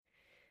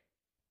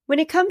When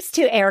it comes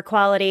to air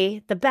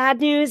quality, the bad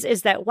news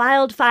is that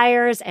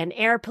wildfires and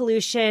air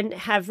pollution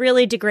have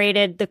really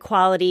degraded the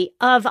quality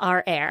of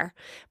our air.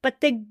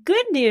 But the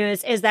good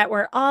news is that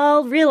we're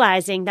all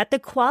realizing that the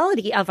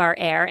quality of our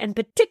air, and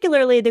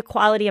particularly the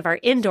quality of our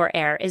indoor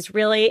air, is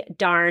really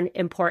darn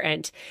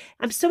important.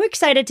 I'm so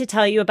excited to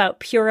tell you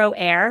about Puro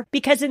Air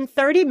because in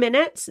 30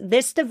 minutes,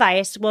 this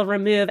device will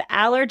remove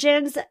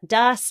allergens,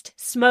 dust,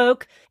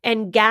 smoke,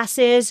 and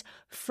gases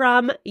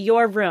from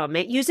your room.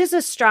 It uses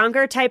a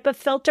stronger type of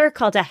filter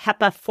called a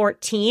HEPA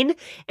 14,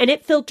 and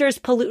it filters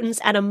pollutants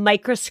at a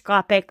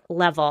microscopic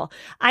level.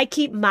 I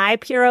keep my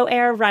Puro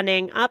Air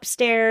running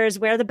upstairs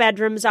where the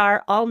bedrooms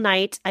are all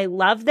night. I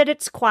love that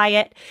it's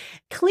quiet.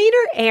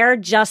 Cleaner air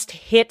just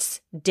hits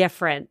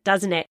different,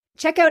 doesn't it?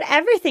 Check out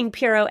everything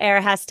Puro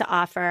Air has to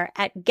offer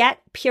at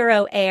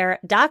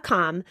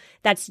getpuroair.com.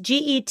 That's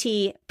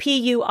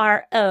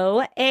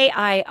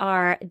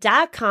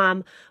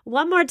GETPUROAIR.com.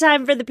 One more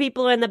time for the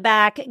people in the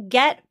back,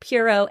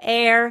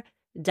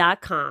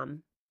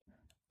 getpuroair.com.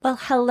 Well,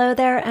 hello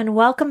there and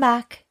welcome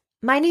back.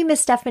 My name is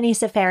Stephanie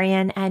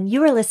Safarian and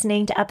you are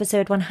listening to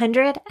episode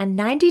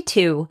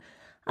 192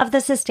 of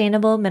the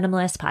Sustainable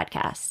Minimalist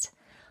Podcast.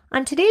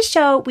 On today's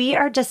show, we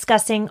are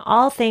discussing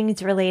all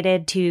things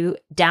related to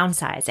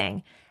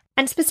downsizing.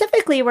 And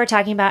specifically, we're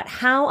talking about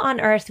how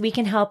on earth we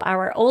can help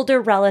our older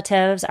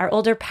relatives, our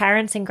older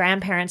parents and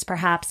grandparents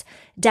perhaps,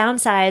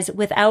 downsize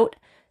without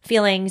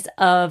feelings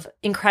of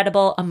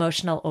incredible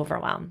emotional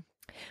overwhelm.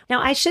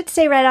 Now, I should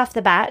say right off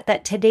the bat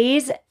that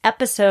today's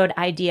episode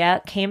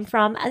idea came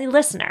from a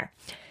listener.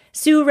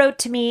 Sue wrote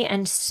to me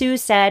and Sue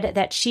said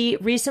that she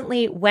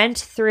recently went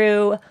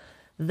through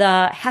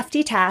the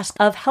hefty task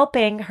of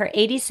helping her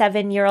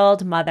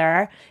 87-year-old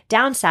mother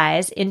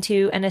downsize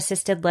into an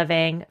assisted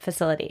living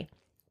facility.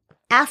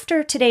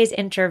 After today's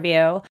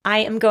interview, I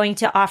am going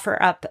to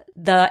offer up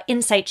the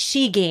insight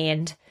she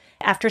gained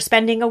after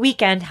spending a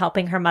weekend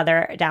helping her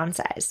mother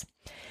downsize.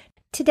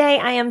 Today,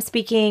 I am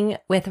speaking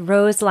with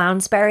Rose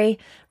Lounsbury.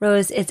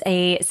 Rose is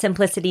a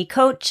simplicity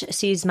coach.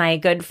 She's my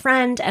good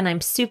friend, and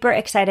I'm super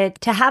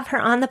excited to have her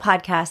on the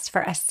podcast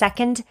for a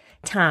second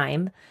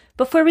time.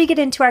 Before we get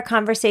into our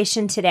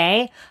conversation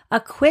today, a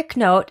quick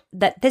note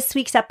that this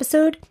week's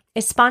episode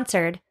is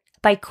sponsored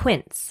by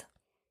Quince.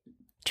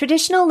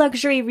 Traditional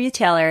luxury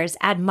retailers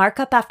add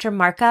markup after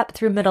markup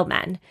through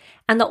middlemen,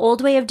 and the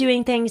old way of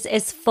doing things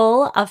is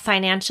full of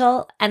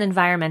financial and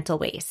environmental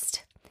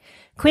waste.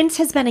 Quince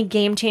has been a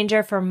game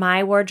changer for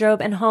my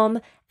wardrobe and home,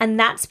 and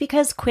that's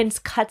because Quince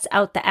cuts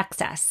out the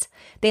excess.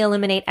 They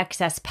eliminate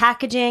excess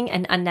packaging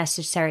and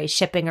unnecessary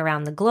shipping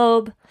around the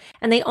globe,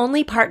 and they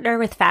only partner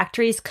with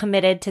factories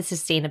committed to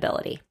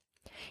sustainability.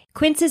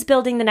 Quince is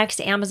building the next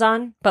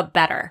Amazon, but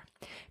better.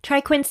 Try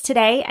Quince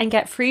today and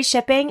get free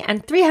shipping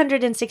and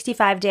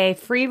 365-day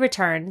free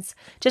returns.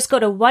 Just go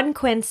to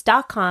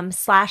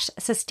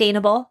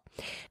onequince.com/sustainable.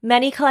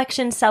 Many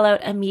collections sell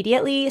out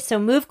immediately, so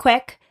move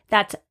quick.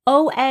 That's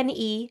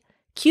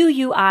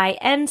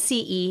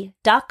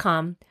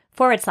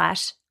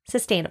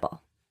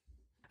onequince.com/sustainable.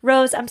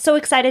 Rose, I'm so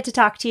excited to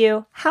talk to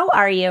you. How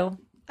are you?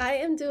 I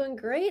am doing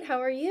great.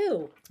 How are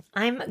you?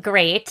 I'm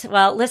great.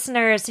 Well,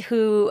 listeners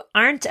who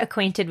aren't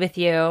acquainted with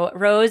you,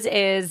 Rose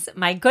is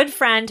my good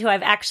friend who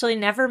I've actually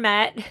never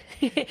met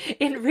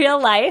in real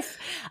life.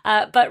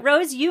 But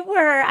Rose,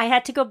 I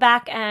had to go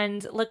back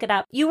and look it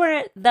up. You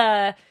were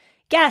the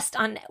guest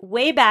on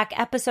way back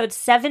episode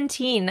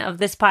 17 of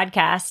this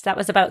podcast. That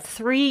was about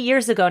 3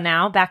 years ago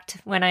now, back to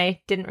when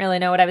I didn't really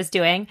know what I was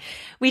doing.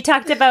 We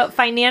talked about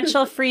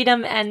financial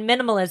freedom and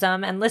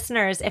minimalism. And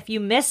listeners, if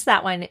you missed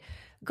that one,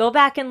 go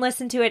back and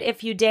listen to it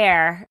if you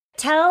dare.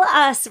 Tell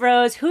us,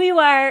 Rose, who you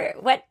are,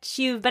 what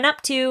you've been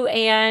up to,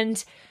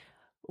 and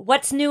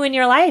what's new in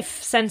your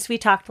life since we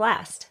talked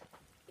last.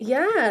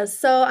 Yeah,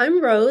 so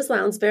I'm Rose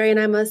Lounsbury, and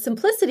I'm a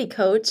simplicity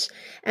coach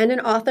and an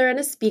author and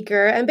a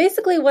speaker. And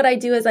basically what I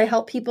do is I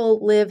help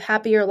people live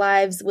happier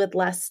lives with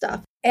less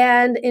stuff.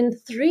 And in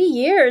 3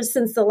 years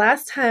since the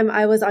last time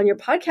I was on your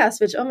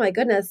podcast, which, oh my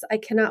goodness, I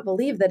cannot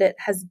believe that it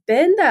has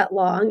been that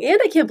long.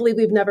 And I can't believe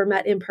we've never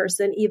met in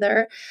person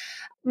either.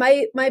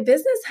 My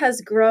business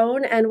has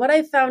grown. And what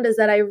I found is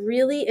that I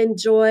really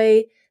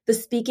enjoy the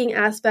speaking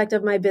aspect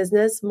of my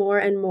business more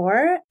and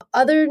more.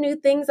 Other new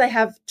things, I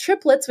have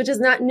triplets, which is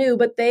not new,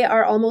 but they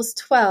are almost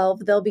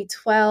 12. They'll be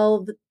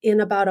 12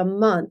 in about a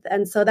month.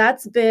 And so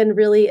that's been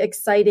really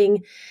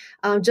exciting,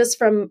 just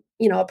from,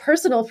 a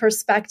personal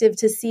perspective,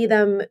 to see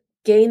them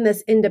gain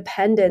this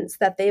independence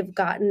that they've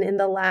gotten in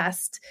this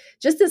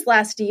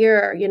last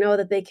year,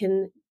 that they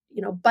can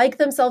bike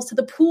themselves to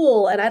the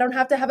pool and I don't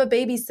have to have a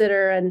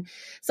babysitter. And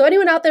so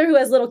anyone out there who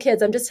has little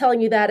kids, I'm just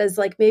telling you that as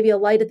like maybe a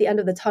light at the end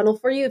of the tunnel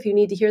for you. If you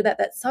need to hear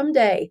that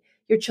someday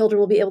your children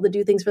will be able to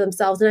do things for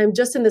themselves. And I'm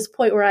just in this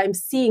point where I'm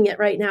seeing it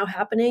right now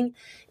happening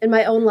in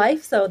my own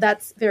life. So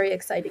that's very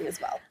exciting as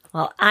well.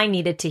 Well, I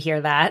needed to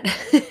hear that.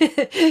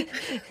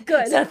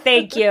 Good. So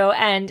thank you.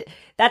 And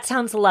That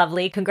sounds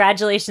lovely.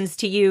 Congratulations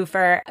to you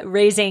for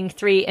raising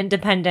 3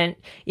 independent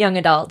young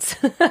adults.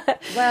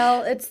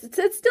 Well, it's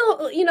still,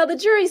 the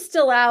jury's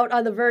still out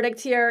on the verdict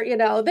here.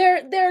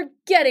 They're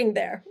getting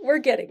there. We're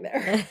getting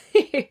there.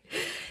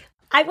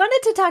 I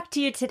wanted to talk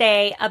to you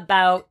today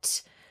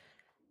about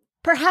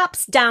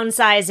perhaps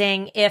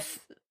downsizing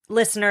if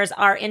listeners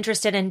are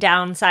interested in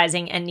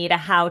downsizing and need a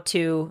how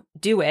to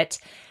do it.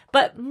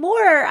 But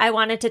more, I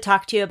wanted to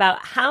talk to you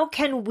about how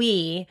can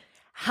we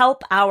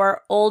help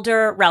our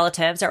older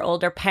relatives, our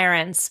older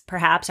parents,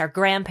 perhaps, our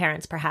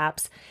grandparents,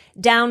 perhaps,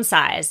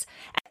 downsize.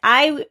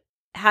 I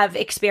have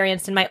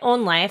experienced in my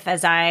own life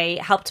as I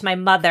helped my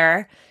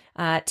mother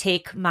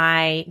take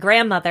my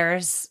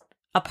grandmother's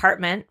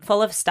apartment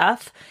full of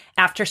stuff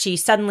after she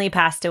suddenly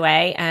passed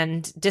away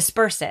and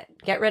disperse it,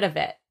 get rid of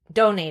it,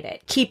 donate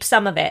it, keep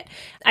some of it.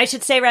 I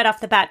should say right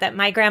off the bat that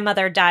my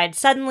grandmother died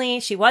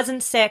suddenly. She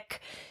wasn't sick.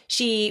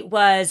 She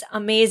was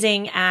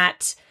amazing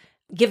at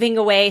giving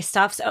away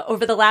stuff. So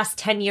over the last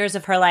 10 years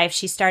of her life,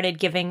 she started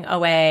giving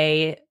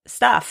away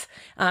stuff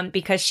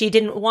because she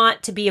didn't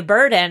want to be a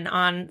burden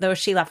on those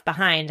she left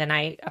behind. And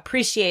I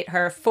appreciate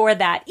her for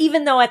that,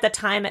 even though at the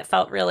time it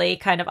felt really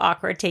kind of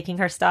awkward taking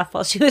her stuff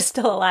while she was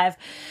still alive.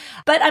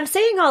 But I'm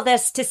saying all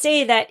this to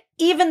say that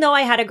even though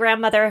I had a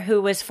grandmother who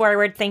was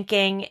forward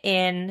thinking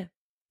in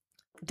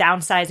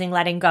downsizing,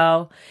 letting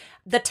go,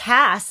 the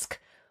task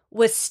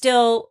was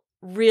still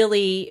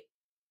really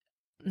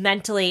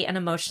mentally and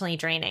emotionally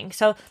draining.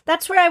 So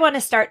that's where I want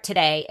to start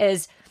today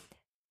is,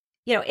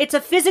 it's a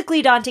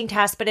physically daunting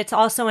task, but it's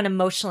also an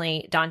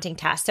emotionally daunting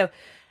task. So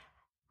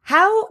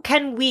how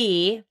can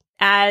we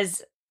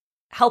as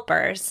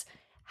helpers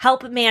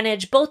help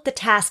manage both the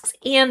tasks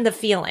and the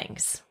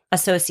feelings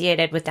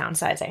associated with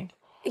downsizing?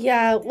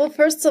 Yeah. Well,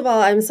 first of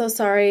all, I'm so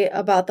sorry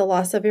about the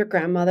loss of your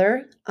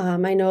grandmother.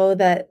 I know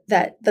that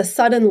the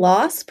sudden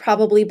loss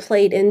probably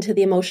played into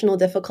the emotional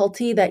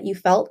difficulty that you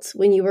felt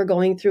when you were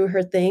going through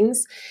her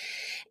things.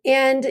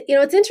 And,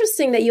 it's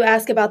interesting that you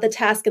ask about the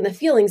task and the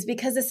feelings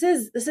because this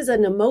is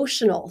an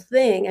emotional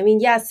thing. I mean,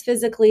 yes,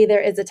 physically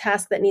there is a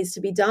task that needs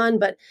to be done,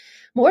 but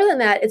more than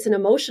that, it's an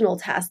emotional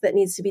task that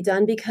needs to be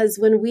done because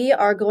when we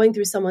are going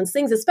through someone's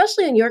things,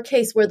 especially in your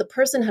case where the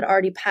person had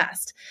already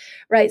passed,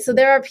 right? So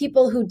there are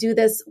people who do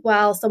this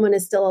while someone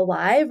is still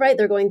alive, right?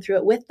 They're going through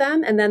it with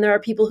them. And then there are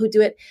people who do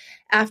it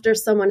after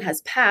someone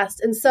has passed.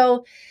 And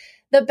so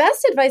the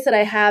best advice that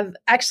I have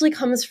actually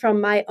comes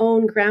from my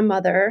own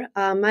grandmother.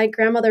 My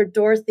grandmother,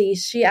 Dorothy,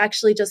 she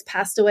actually just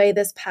passed away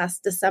this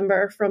past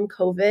December from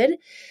COVID.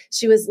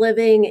 She was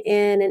living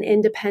in an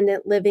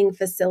independent living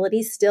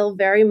facility, still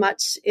very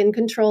much in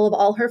control of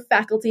all her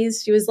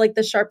faculties. She was like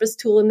the sharpest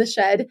tool in the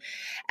shed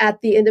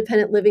at the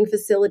independent living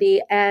facility.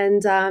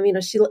 And,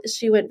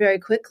 she went very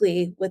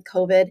quickly with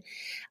COVID.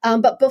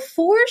 But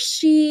before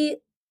she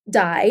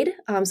died,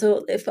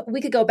 so if we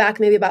could go back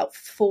maybe about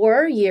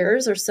 4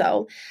 years or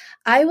so,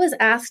 I was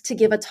asked to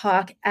give a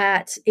talk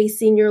at a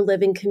senior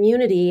living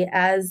community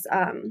as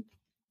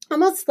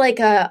almost like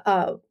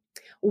a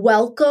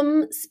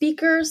welcome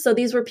speaker. So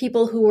these were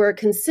people who were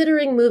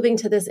considering moving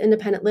to this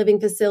independent living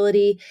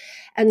facility.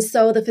 And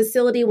so the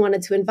facility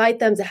wanted to invite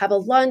them to have a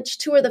lunch,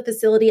 tour the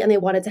facility, and they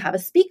wanted to have a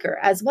speaker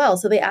as well.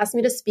 So they asked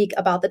me to speak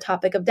about the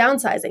topic of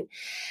downsizing.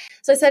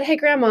 So I said, hey,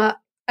 Grandma,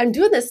 I'm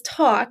doing this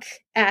talk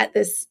at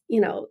this,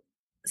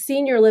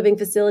 senior living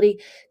facility.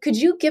 Could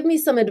you give me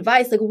some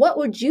advice? Like, what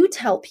would you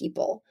tell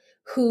people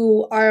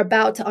who are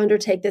about to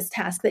undertake this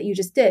task that you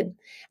just did?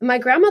 And my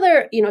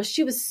grandmother,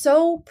 she was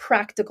so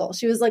practical.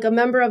 She was like a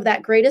member of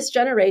that greatest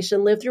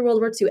generation, lived through World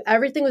War II.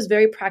 Everything was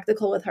very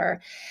practical with her.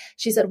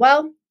 She said,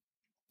 well,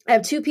 I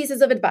have 2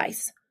 pieces of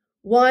advice.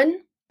 1,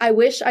 I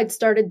wish I'd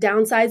started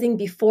downsizing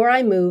before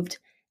I moved.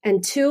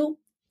 And 2,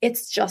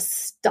 it's just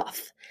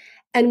stuff.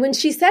 And when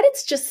she said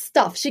it's just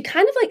stuff, she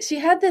kind of she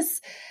had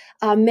this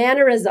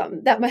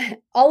mannerism that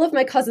all of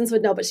my cousins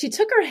would know, but she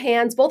took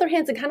both her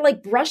hands and kind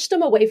of brushed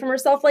them away from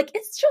herself. Like,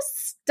 it's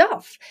just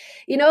stuff,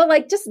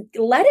 just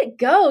let it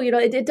go.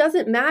 It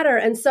doesn't matter.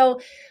 And so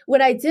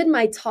when I did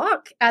my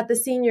talk at the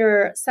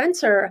senior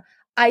center,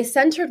 I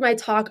centered my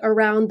talk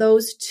around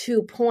those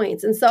 2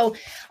 points. And so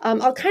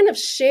I'll kind of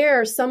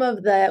share some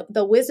of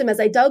the wisdom as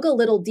I dug a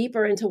little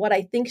deeper into what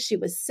I think she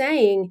was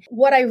saying,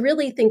 what I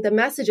really think the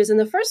message is. And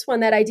the first one,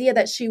 that idea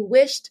that she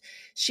wished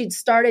she'd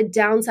started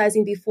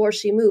downsizing before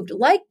she moved.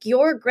 Like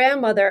your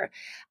grandmother,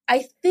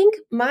 I think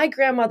my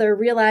grandmother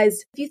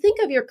realized if you think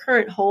of your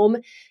current home,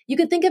 you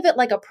could think of it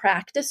like a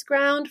practice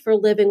ground for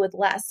living with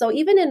less. So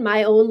even in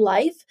my own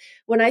life,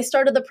 when I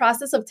started the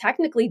process of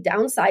technically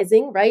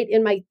downsizing, right,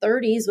 in my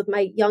 30s with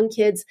my young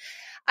kids,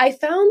 I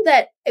found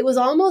that it was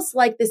almost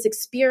like this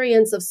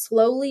experience of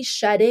slowly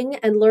shedding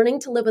and learning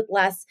to live with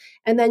less.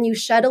 And then you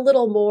shed a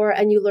little more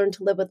and you learn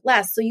to live with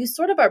less. So you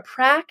sort of are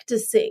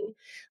practicing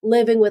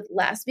living with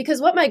less,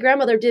 because what my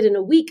grandmother did in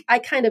a week, I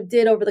kind of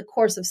did over the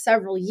course of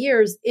several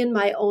years in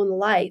my own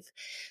life.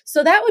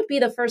 So that would be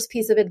the first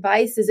piece of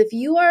advice, is if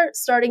you are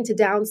starting to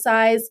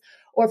downsize,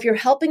 or if you're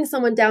helping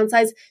someone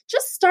downsize,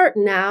 just start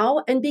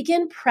now and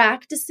begin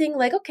practicing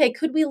like, okay,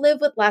 could we live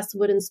with less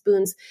wooden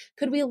spoons?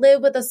 Could we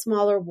live with a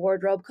smaller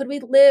wardrobe? Could we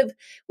live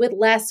with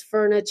less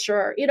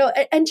furniture?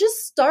 And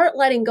just start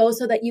letting go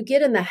so that you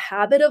get in the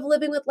habit of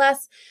living with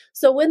less.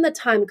 So when the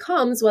time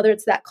comes, whether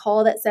it's that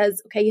call that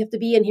says, okay, you have to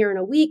be in here in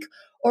a week,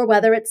 or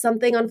whether it's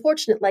something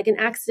unfortunate like an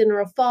accident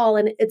or a fall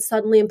and it's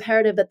suddenly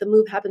imperative that the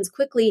move happens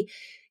quickly,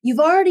 you've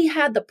already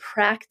had the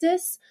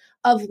practice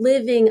of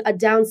living a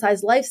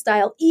downsized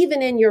lifestyle,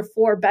 even in your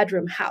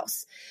 4-bedroom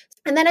house.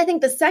 And then I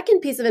think the second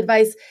piece of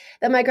advice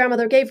that my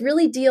grandmother gave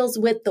really deals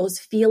with those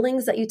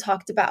feelings that you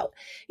talked about.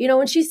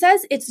 When she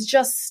says it's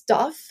just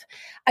stuff,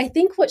 I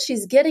think what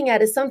she's getting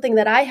at is something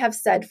that I have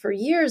said for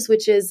years,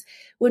 which is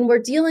when we're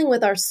dealing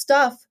with our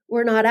stuff,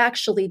 we're not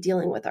actually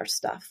dealing with our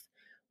stuff.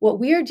 What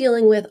we're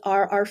dealing with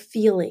are our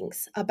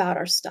feelings about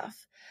our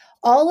stuff.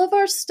 All of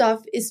our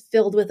stuff is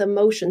filled with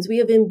emotions. We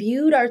have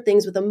imbued our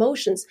things with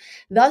emotions.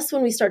 Thus,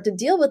 when we start to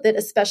deal with it,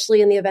 especially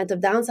in the event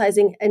of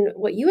downsizing and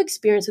what you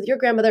experience with your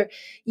grandmother,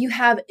 you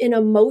have an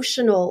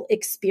emotional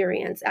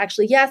experience.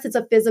 Actually, yes, it's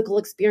a physical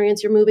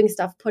experience. You're moving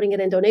stuff, putting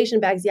it in donation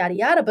bags, yada,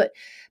 yada. But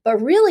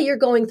really, you're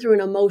going through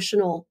an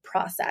emotional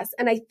process.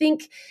 And I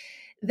think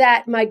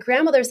that my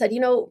grandmother said,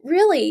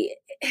 really,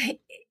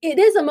 it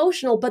is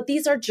emotional, but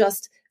these are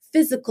just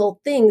physical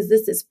things.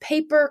 This is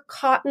paper,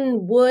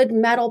 cotton, wood,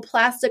 metal,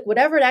 plastic,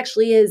 whatever it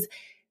actually is.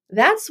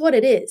 That's what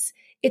it is.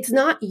 It's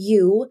not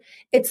you.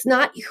 It's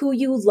not who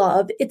you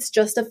love. It's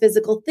just a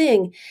physical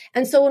thing.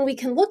 And so when we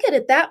can look at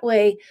it that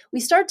way, we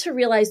start to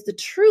realize the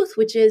truth,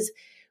 which is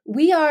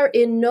we are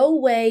in no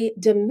way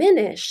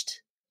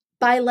diminished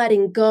by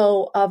letting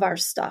go of our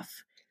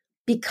stuff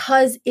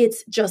because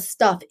it's just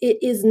stuff. It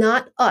is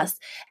not us.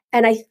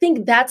 And I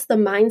think that's the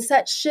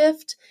mindset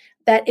shift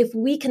that if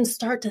we can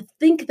start to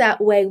think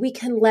that way, we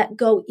can let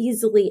go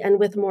easily and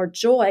with more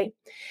joy.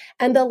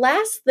 And the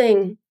last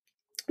thing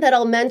that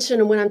I'll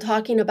mention when I'm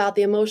talking about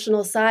the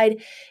emotional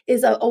side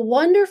is a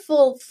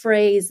wonderful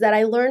phrase that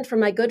I learned from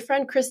my good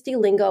friend, Christy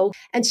Lingo.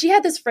 And she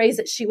had this phrase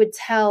that she would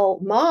tell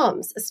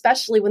moms,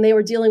 especially when they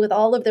were dealing with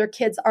all of their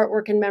kids'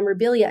 artwork and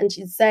memorabilia. And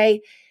she'd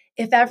say,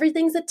 if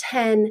everything's a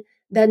 10,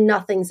 then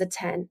nothing's a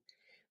 10.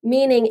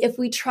 Meaning, if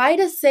we try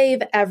to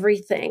save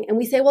everything and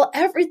we say, well,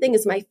 everything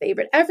is my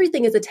favorite,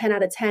 everything is a 10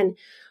 out of 10,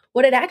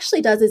 what it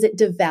actually does is it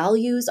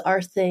devalues our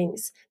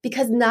things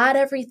because not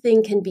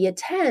everything can be a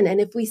 10.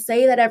 And if we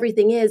say that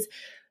everything is,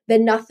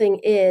 then nothing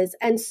is.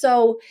 And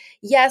so,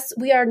 yes,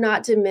 we are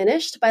not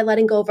diminished by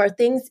letting go of our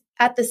things.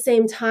 At the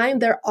same time,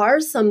 there are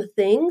some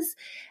things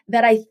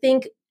that I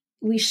think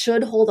we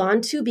should hold on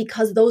to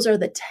because those are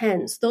the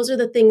 10s. Those are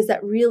the things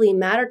that really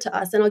matter to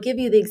us. And I'll give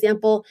you the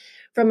example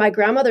from my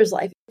grandmother's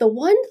life. The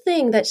one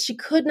thing that she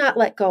could not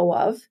let go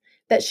of,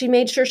 that she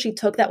made sure she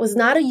took, that was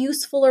not a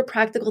useful or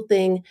practical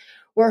thing,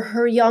 were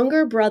her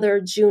younger brother,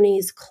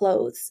 Junie's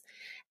clothes.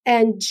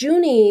 And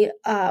Junie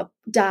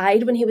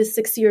died when he was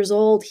 6 years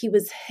old. He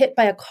was hit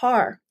by a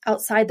car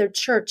outside their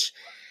church.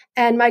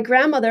 And my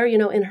grandmother,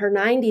 in her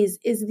 90s,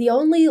 is the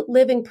only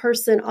living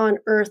person on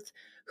earth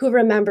who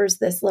remembers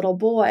this little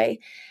boy.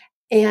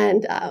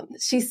 And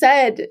she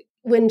said,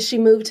 when she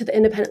moved to the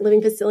independent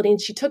living facility and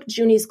she took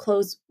Junie's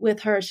clothes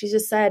with her, she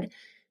just said,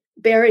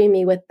 bury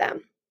me with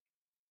them.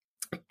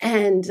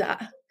 And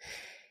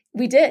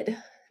we did.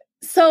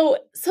 So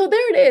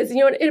there it is.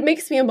 It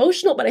makes me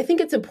emotional, but I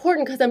think it's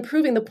important because I'm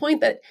proving the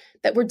point that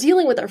we're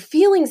dealing with our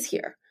feelings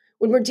here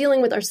when we're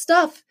dealing with our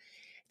stuff,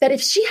 that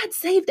if she had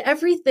saved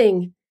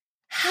everything,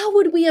 how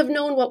would we have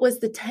known what was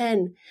the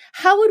 10?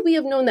 How would we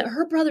have known that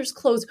her brother's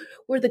clothes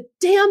were the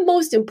damn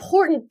most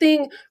important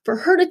thing for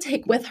her to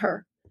take with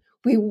her?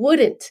 We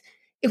wouldn't.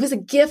 It was a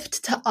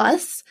gift to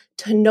us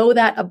to know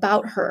that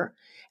about her.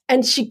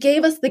 And she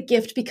gave us the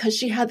gift because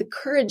she had the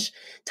courage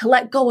to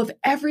let go of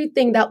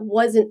everything that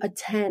wasn't a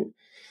 10.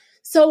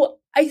 So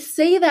I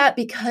say that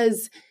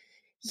because,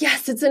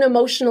 yes, it's an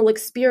emotional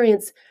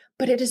experience,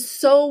 but it is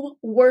so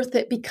worth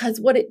it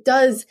because what it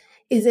does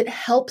is it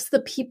helps the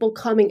people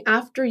coming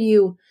after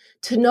you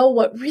to know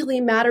what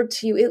really mattered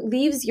to you. It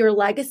leaves your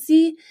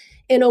legacy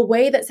in a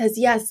way that says,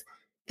 yes,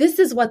 this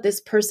is what this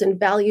person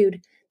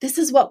valued. This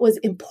is what was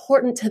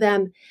important to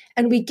them.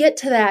 And we get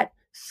to that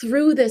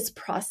through this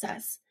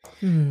process.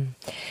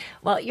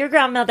 Well, your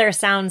grandmother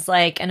sounds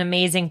like an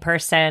amazing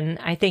person.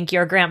 I think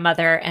your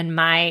grandmother and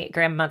my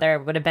grandmother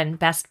would have been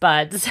best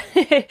buds.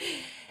 It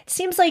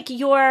seems like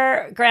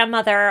your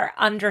grandmother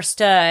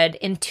understood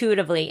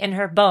intuitively in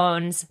her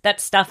bones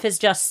that stuff is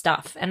just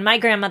stuff. And my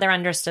grandmother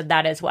understood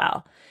that as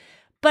well.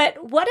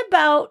 But what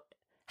about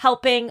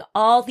helping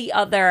all the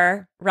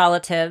other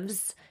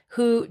relatives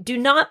who do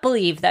not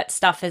believe that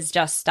stuff is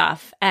just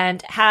stuff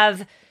and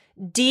have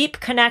deep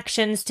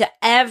connections to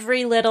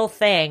every little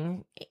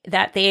thing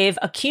that they've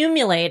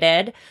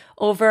accumulated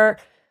over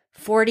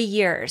 40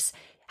 years?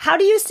 How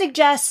do you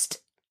suggest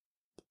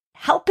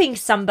helping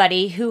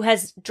somebody who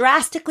has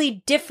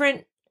drastically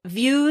different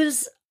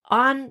views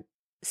on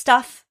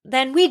stuff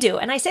than we do?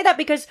 And I say that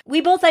because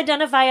we both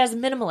identify as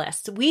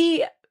minimalists.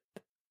 We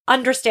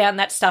understand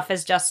that stuff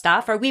is just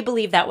stuff, or we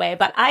believe that way.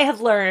 But I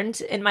have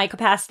learned in my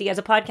capacity as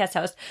a podcast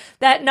host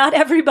that not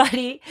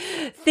everybody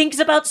thinks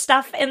about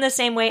stuff in the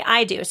same way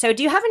I do. So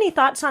do you have any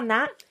thoughts on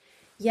that?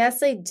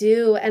 Yes, I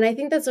do. And I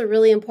think that's a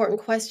really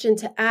important question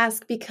to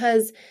ask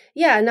because,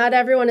 yeah, not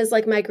everyone is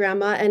like my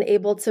grandma and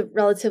able to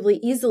relatively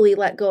easily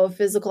let go of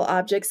physical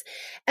objects.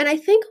 And I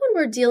think when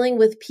we're dealing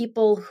with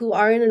people who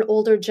are in an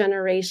older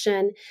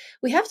generation,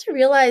 we have to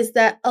realize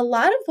that a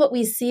lot of what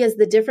we see as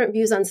the different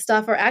views on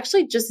stuff are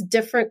actually just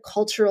different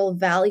cultural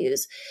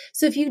values.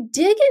 So if you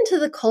dig into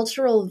the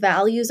cultural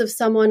values of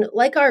someone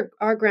like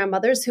our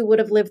grandmothers who would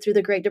have lived through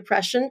the Great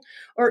Depression,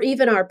 or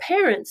even our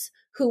parents,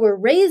 who were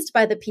raised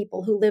by the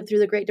people who lived through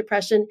the Great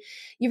Depression,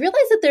 you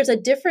realize that there's a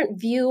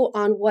different view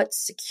on what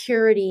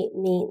security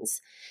means.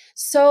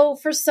 So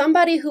for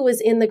somebody who was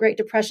in the Great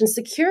Depression,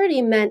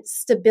 security meant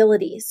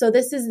stability. So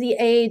this is the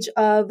age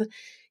of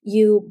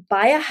you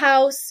buy a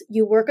house,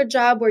 you work a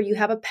job where you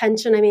have a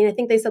pension. I mean, I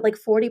think they said like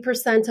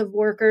 40% of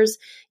workers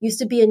used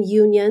to be in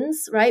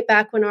unions, right?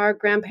 Back when our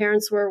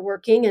grandparents were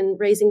working and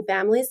raising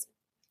families.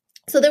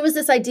 So there was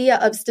this idea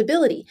of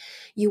stability.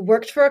 You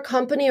worked for a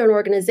company or an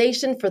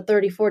organization for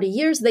 30, 40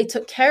 years. They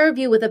took care of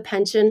you with a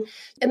pension,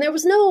 and there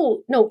was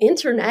no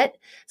internet.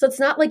 So it's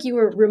not like you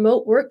were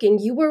remote working.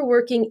 You were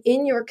working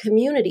in your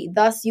community.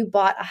 Thus, you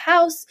bought a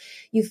house.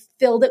 You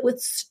filled it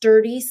with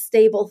sturdy,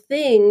 stable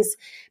things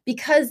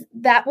because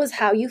that was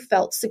how you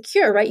felt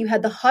secure, right? You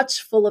had the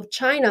hutch full of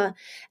china,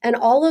 and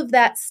all of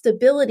that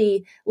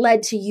stability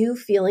led to you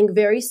feeling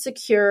very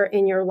secure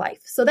in your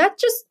life. So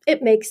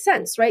it makes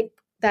sense, right?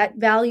 That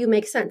value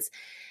makes sense.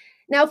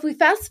 Now, if we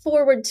fast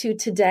forward to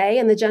today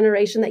and the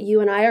generation that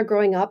you and I are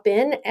growing up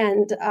in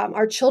and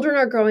our children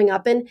are growing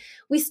up in,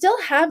 we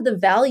still have the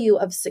value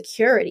of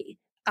security.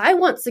 I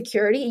want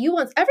security.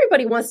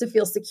 Everybody wants to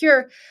feel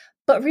secure,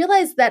 but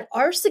realize that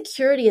our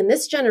security in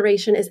this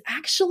generation is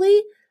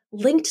actually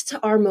linked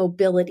to our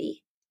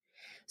mobility.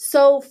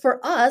 So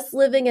for us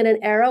living in an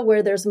era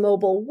where there's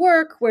mobile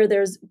work, where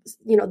there's,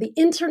 the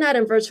internet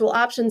and virtual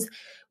options,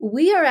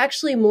 we are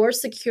actually more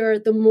secure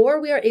the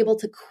more we are able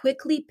to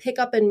quickly pick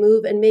up and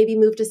move and maybe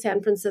move to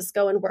San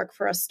Francisco and work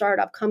for a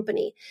startup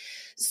company.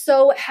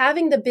 So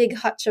having the big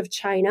hutch of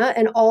China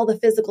and all the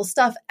physical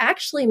stuff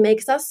actually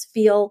makes us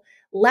feel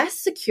less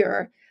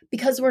secure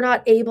because we're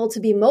not able to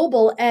be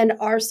mobile, and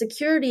our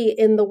security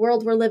in the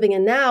world we're living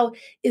in now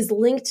is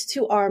linked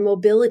to our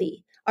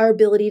mobility, our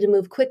ability to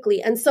move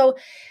quickly. And so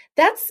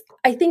that's,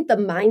 I think, the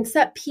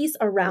mindset piece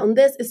around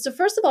this is to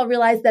first of all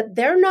realize that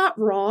they're not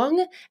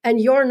wrong and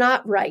you're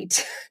not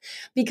right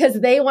because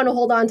they want to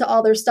hold on to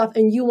all their stuff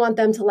and you want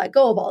them to let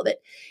go of all of it.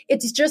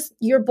 It's just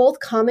you're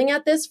both coming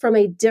at this from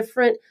a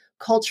different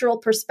cultural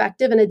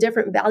perspective and a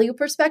different value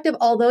perspective,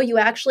 although you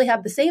actually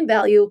have the same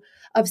value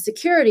of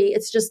security.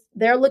 It's just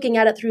they're looking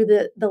at it through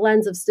the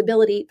lens of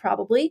stability,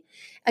 probably,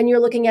 and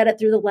you're looking at it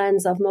through the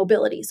lens of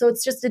mobility. So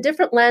it's just a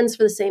different lens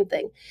for the same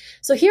thing.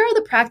 So here are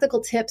the practical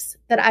tips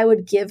that I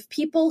would give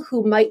people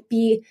who might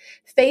be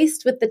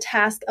faced with the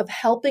task of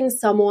helping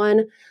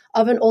someone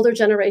of an older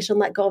generation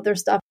let go of their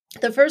stuff.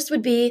 The first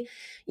would be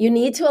you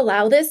need to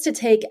allow this to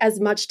take as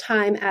much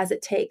time as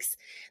it takes.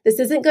 This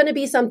isn't going to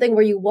be something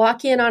where you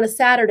walk in on a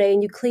Saturday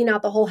and you clean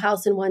out the whole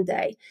house in one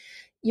day.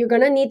 You're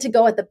going to need to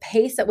go at the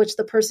pace at which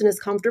the person is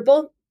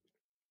comfortable.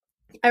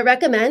 I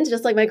recommend,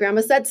 just like my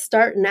grandma said,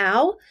 start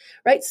now,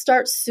 right?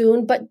 Start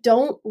soon, but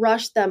don't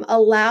rush them.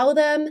 Allow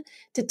them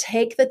to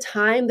take the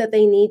time that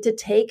they need to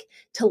take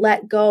to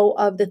let go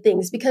of the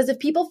things. Because if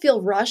people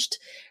feel rushed,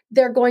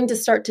 they're going to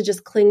start to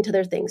just cling to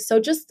their things. So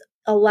just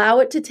allow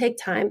it to take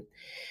time.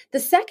 The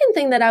second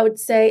thing that I would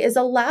say is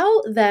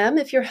allow them,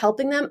 if you're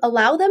helping them,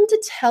 allow them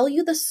to tell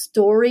you the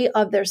story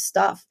of their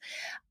stuff.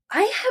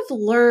 I have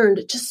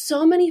learned just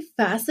so many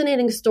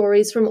fascinating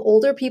stories from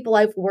older people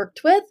I've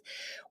worked with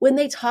when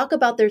they talk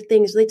about their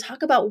things. They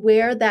talk about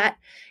where that,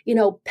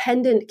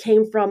 pendant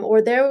came from,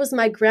 or there was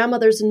my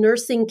grandmother's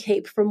nursing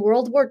cape from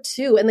World War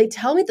II, and they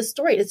tell me the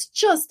story. It's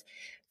just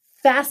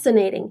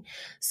fascinating.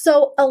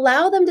 So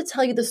allow them to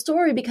tell you the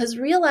story because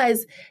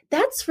realize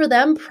that's for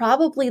them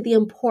probably the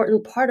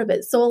important part of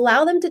it. So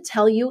allow them to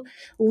tell you,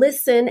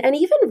 listen, and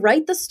even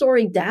write the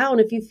story down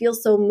if you feel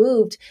so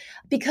moved,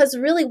 because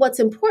really what's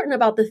important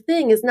about the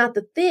thing is not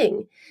the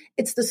thing.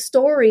 It's the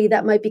story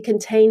that might be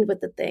contained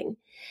with the thing.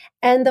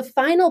 And the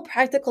final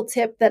practical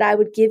tip that I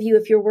would give you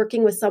if you're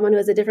working with someone who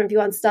has a different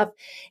view on stuff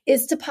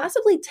is to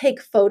possibly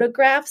take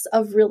photographs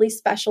of really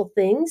special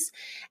things.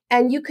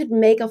 And you could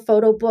make a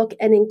photo book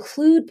and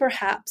include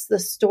perhaps the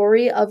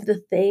story of the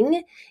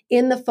thing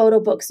in the photo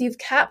book. So you've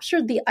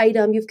captured the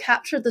item, you've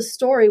captured the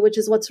story, which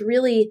is what's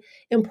really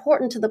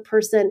important to the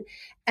person.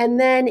 And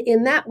then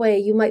in that way,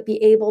 you might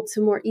be able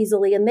to more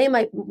easily, and they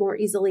might more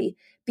easily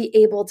be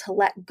able to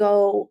let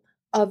go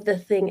of the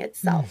thing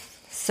itself.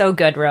 So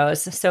good,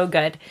 Rose. So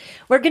good.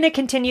 We're going to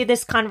continue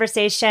this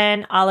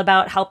conversation all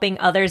about helping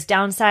others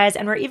downsize.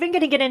 And we're even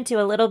going to get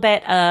into a little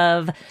bit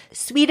of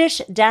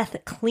Swedish death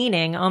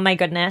cleaning. Oh my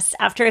goodness.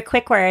 After a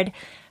quick word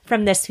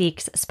from this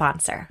week's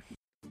sponsor.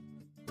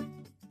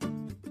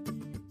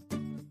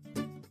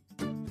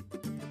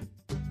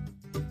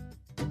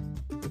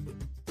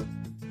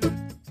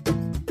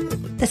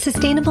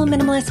 Sustainable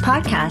Minimalist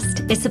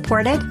Podcast is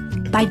supported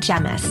by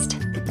Gemist.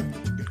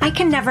 I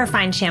can never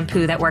find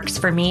shampoo that works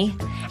for me,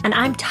 and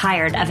I'm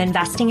tired of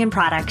investing in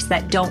products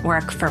that don't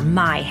work for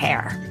my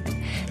hair.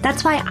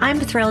 That's why I'm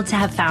thrilled to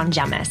have found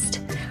Gemist.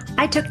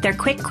 I took their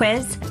quick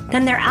quiz,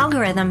 then their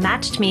algorithm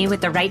matched me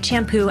with the right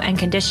shampoo and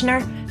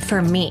conditioner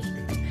for me.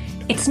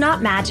 It's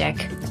not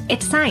magic,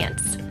 it's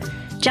science.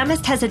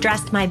 Gemist has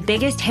addressed my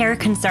biggest hair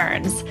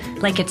concerns,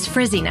 like its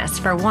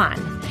frizziness for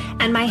one,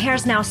 and my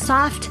hair's now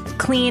soft,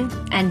 clean,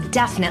 and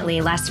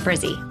definitely less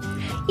frizzy.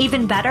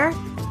 Even better,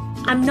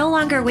 I'm no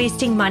longer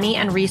wasting money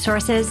and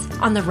resources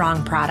on the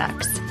wrong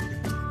products.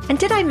 And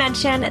did I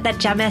mention that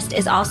Gemist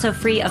is also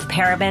free of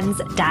parabens,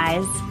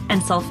 dyes,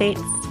 and sulfates?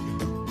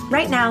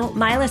 Right now,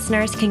 my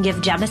listeners can give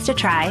Gemist a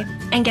try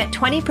and get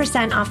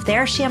 20% off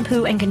their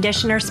shampoo and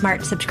conditioner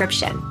Smart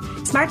subscription.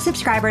 Smart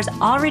subscribers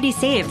already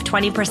save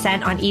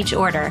 20% on each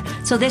order,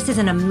 so this is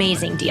an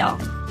amazing deal.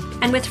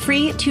 And with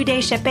free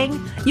 2-day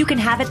shipping, you can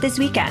have it this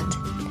weekend.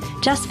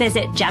 Just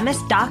visit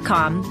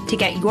Gemist.com to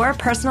get your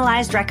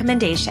personalized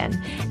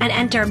recommendation and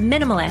enter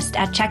Minimalist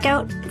at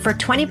checkout for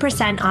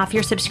 20% off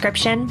your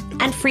subscription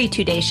and free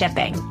 2-day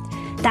shipping.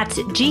 That's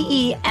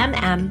Gemmist.com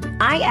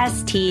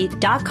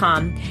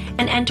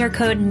and enter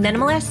code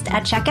MINIMALIST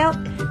at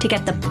checkout to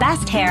get the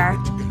best hair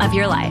of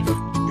your life.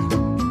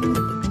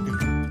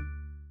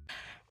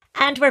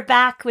 And we're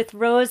back with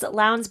Rose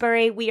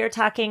Lounsbury. We are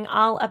talking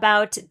all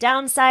about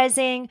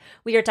downsizing.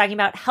 We are talking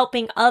about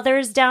helping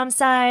others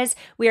downsize.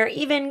 We are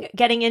even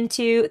getting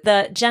into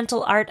the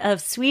gentle art of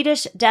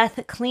Swedish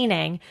death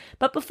cleaning.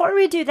 But before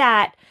we do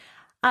that,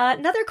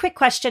 another quick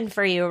question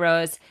for you,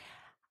 Rose.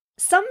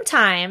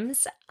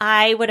 Sometimes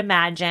I would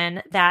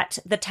imagine that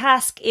the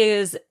task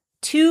is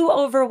too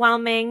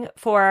overwhelming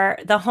for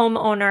the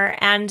homeowner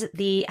and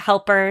the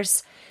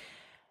helpers.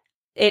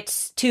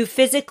 It's too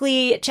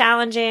physically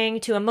challenging,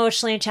 too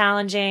emotionally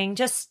challenging,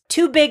 just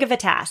too big of a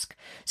task.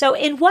 So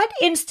in what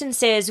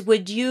instances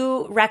would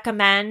you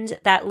recommend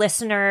that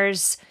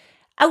listeners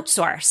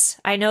outsource?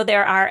 I know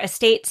there are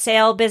estate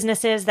sale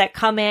businesses that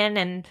come in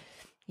and,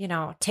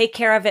 take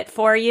care of it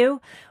for you.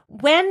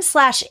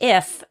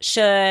 When/if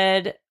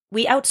should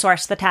we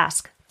outsource the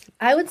task?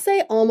 I would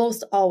say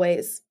almost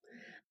always.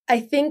 I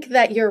think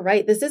that you're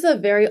right. This is a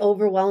very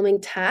overwhelming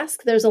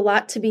task. There's a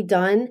lot to be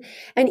done.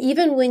 And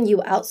even when you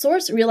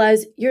outsource,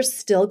 realize you're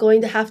still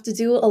going to have to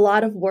do a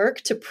lot of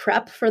work to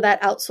prep for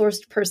that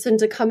outsourced person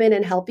to come in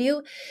and help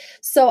you.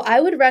 So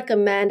I would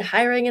recommend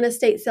hiring an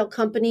estate sale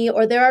company,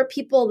 or there are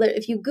people that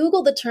if you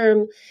Google the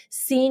term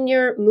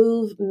senior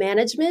move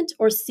management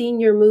or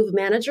senior move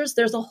managers,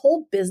 there's a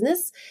whole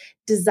business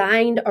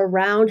designed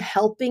around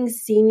helping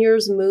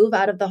seniors move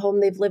out of the home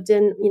they've lived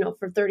in,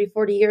 for 30,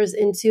 40 years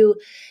into,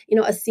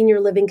 a senior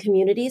living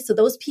community. So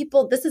those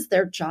people, this is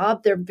their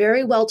job. They're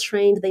very well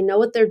trained. They know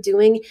what they're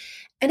doing.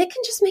 And it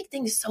can just make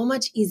things so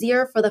much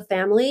easier for the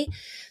family.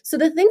 So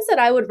the things that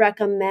I would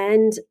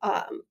recommend,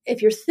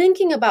 if you're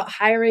thinking about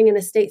hiring an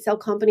estate sale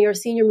company or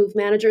senior move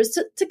manager, is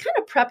to kind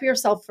of prep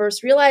yourself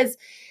first. Realize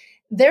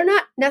they're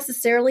not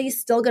necessarily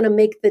still going to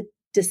make the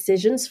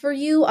decisions for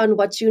you on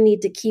what you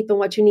need to keep and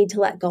what you need to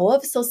let go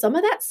of. So some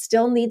of that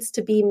still needs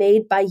to be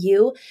made by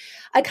you.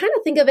 I kind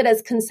of think of it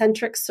as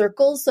concentric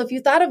circles. So if you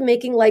thought of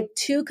making like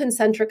 2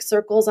 concentric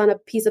circles on a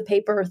piece of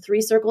paper or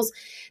 3 circles,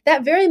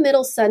 that very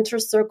middle center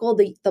circle,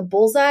 the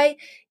bullseye,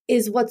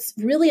 is what's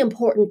really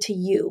important to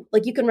you.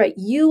 Like you can write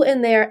you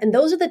in there, and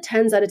those are the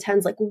 10s out of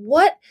 10s. Like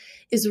what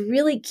is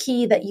really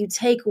key that you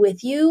take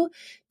with you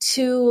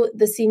to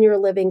the senior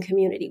living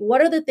community? What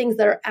are the things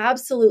that are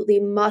absolutely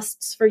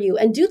musts for you?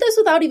 And do this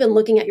without even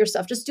looking at your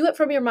stuff. Just do it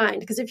from your mind,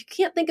 because if you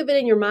can't think of it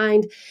in your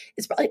mind,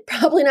 it's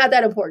probably not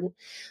that important.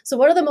 So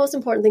what are the most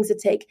important things to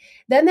take?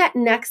 Then that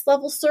next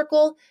level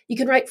circle, you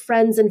can write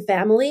friends and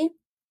family.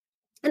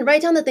 And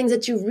write down the things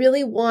that you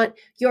really want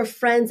your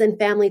friends and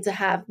family to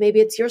have.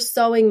 Maybe it's your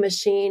sewing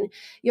machine,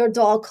 your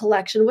doll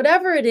collection,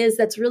 whatever it is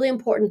that's really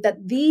important,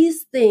 that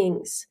these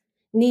things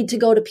need to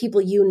go to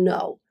people you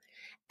know.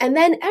 And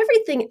then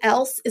everything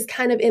else is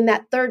kind of in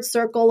that third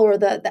circle, or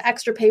the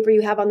extra paper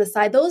you have on the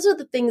side. Those are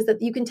the things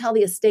that you can tell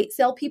the estate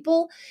sale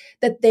people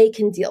that they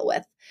can deal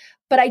with.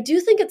 But I do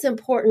think it's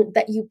important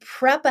that you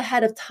prep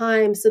ahead of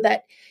time so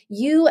that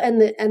you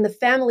and the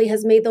family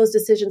has made those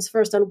decisions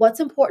first on what's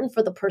important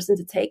for the person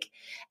to take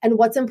and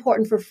what's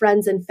important for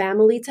friends and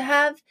family to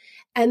have.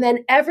 And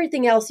then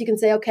everything else you can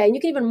say, okay, and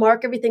you can even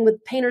mark everything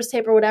with painter's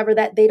tape or whatever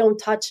that they don't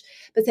touch,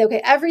 but say, okay,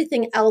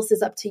 everything else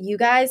is up to you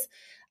guys.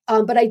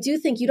 But I do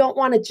think you don't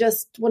want to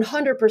just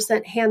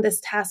 100% hand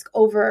this task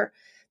over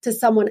to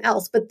someone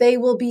else, but they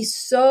will be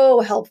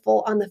so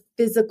helpful on the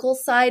physical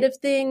side of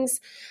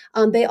things.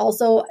 They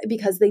also,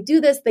 because they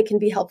do this, they can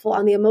be helpful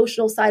on the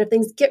emotional side of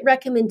things. Get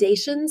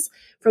recommendations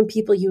from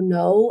people you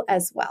know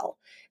as well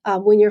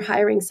when you're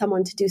hiring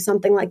someone to do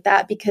something like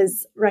that,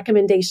 because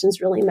recommendations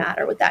really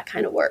matter with that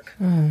kind of work.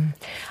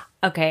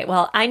 Okay,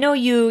 well, I know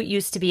you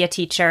used to be a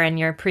teacher in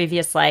your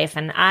previous life,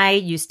 and I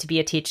used to be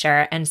a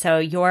teacher. And so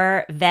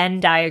your Venn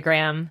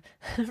diagram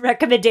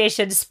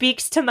recommendation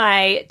speaks to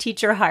my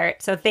teacher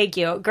heart. So thank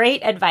you.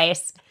 Great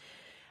advice.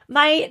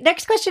 My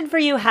next question for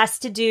you has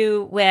to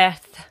do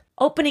with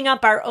opening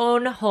up our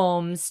own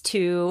homes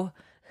to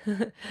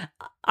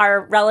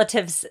our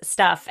relatives'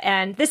 stuff.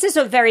 And this is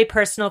a very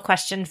personal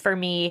question for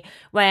me.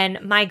 When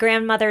my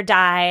grandmother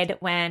died,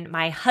 when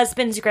my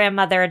husband's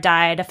grandmother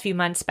died a few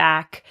months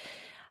back,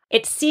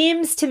 it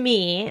seems to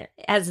me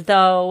as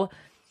though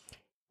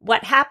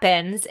what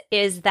happens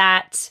is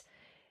that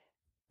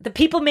the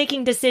people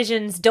making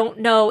decisions don't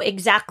know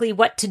exactly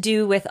what to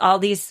do with all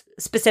these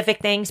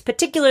specific things,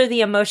 particularly the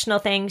emotional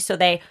things. So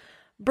they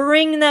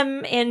bring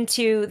them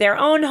into their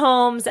own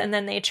homes and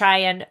then they try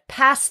and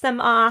pass them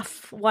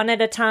off one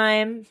at a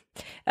time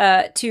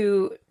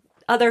to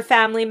other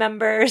family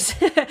members.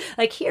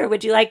 Like, here,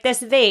 would you like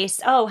this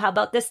vase? Oh, how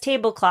about this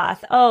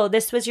tablecloth? Oh,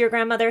 this was your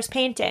grandmother's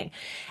painting.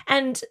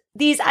 And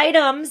these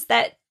items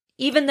that,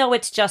 even though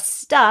it's just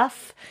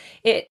stuff,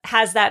 it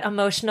has that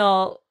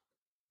emotional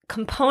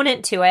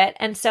component to it.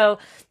 And so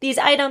these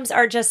items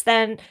are just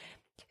then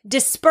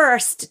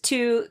dispersed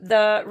to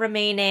the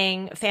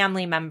remaining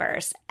family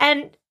members.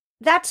 And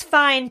that's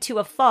fine to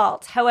a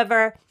fault.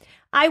 However,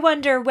 I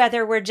wonder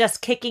whether we're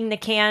just kicking the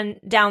can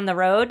down the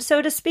road, so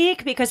to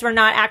speak, because we're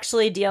not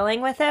actually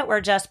dealing with it.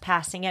 We're just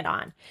passing it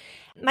on.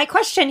 My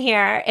question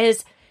here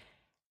is,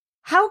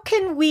 how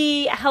can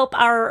we help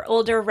our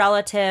older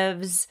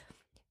relatives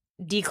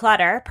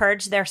declutter,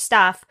 purge their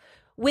stuff,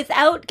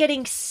 without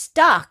getting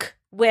stuck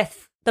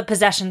with the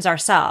possessions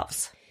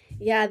ourselves?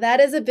 Yeah,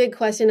 that is a big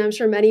question. I'm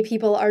sure many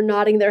people are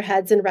nodding their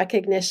heads in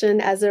recognition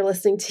as they're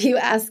listening to you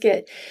ask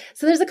it.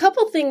 So there's a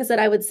couple things that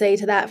I would say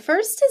to that.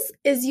 First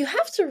is you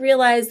have to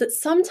realize that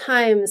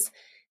sometimes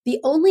the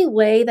only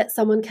way that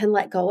someone can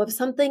let go of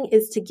something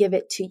is to give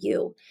it to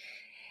you.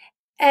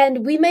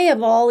 And we may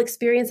have all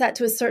experienced that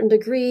to a certain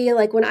degree.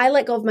 Like when I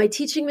let go of my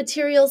teaching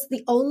materials,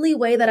 the only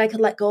way that I could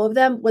let go of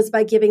them was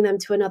by giving them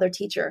to another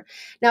teacher.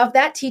 Now, if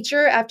that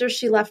teacher, after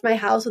she left my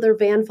house with her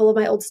van full of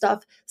my old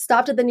stuff,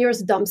 stopped at the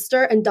nearest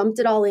dumpster and dumped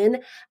it all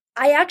in,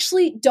 I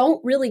actually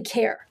don't really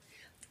care.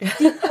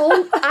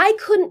 I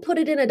couldn't put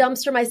it in a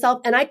dumpster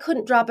myself and I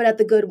couldn't drop it at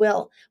the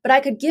Goodwill, but I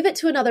could give it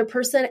to another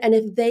person. And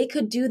if they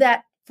could do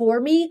that for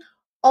me,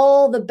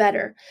 all the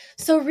better.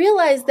 So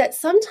realize that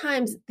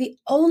sometimes the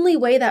only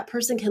way that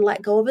person can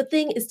let go of a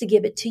thing is to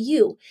give it to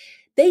you.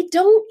 They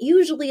don't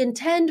usually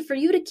intend for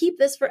you to keep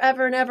this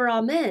forever and ever.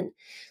 Amen.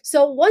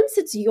 So once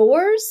it's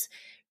yours,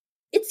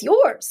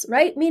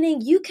 right?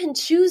 Meaning you can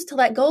choose to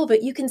let go of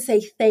it. You can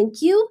say,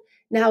 thank you.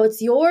 Now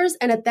it's yours.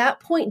 And at that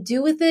point,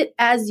 do with it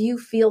as you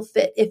feel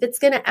fit. If it's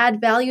going to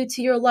add value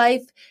to your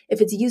life,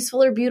 if it's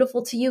useful or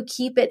beautiful to you,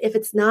 keep it. If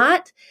it's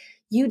not,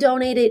 you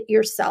donate it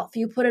yourself.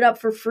 You put it up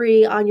for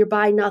free on your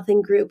Buy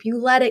Nothing group. You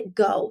let it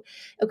go.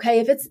 Okay.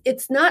 If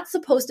it's not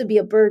supposed to be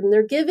a burden,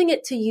 they're giving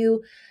it to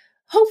you,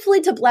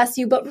 hopefully to bless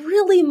you, but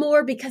really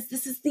more because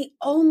this is the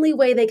only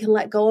way they can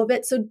let go of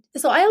it. So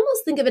I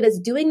almost think of it as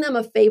doing them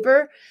a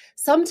favor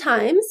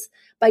sometimes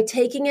by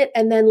taking it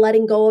and then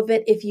letting go of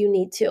it if you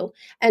need to.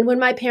 And when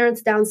my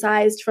parents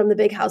downsized from the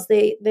big house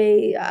they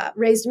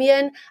raised me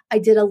in, I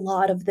did a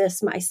lot of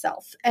this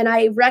myself. And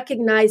I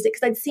recognized it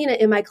because I'd seen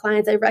it in my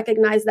clients. I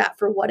recognized that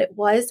for what it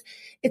was.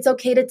 It's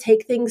okay to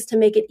take things to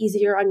make it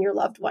easier on your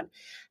loved one.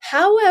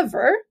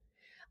 However,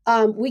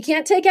 we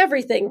can't take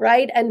everything,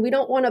 right? And we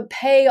don't want to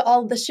pay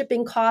all the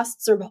shipping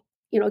costs or,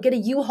 get a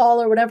U-Haul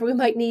or whatever we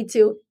might need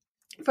to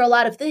for a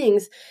lot of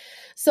things.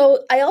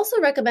 So I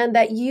also recommend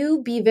that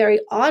you be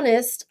very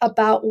honest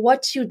about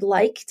what you'd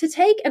like to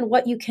take and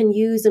what you can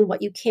use and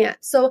what you can't.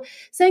 So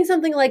saying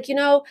something like,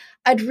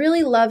 I'd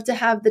really love to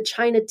have the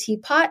China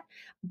teapot,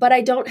 but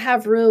I don't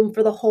have room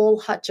for the whole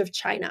hutch of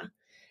China.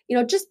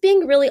 Just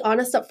being really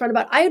honest up front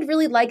about, I would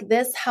really like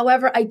this.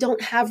 However, I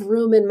don't have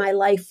room in my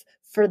life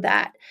for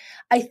that.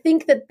 I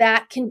think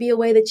that can be a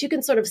way that you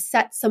can sort of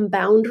set some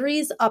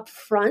boundaries up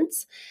front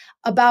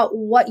about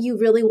what you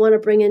really want to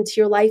bring into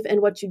your life and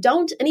what you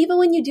don't. And even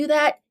when you do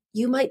that,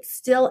 you might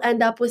still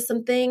end up with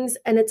some things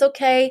and it's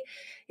okay.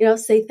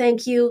 Say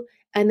thank you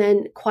and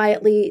then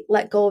quietly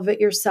let go of it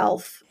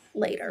yourself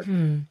later.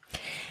 And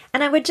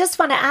I would just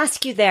want to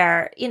ask you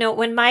there,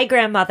 when my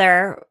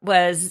grandmother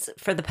was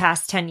for the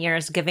past 10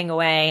 years giving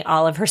away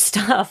all of her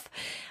stuff,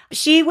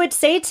 she would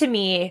say to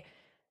me,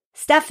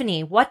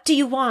 Stephanie, what do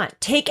you want?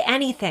 Take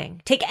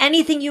anything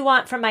you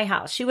want from my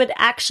house. She would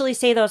actually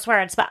say those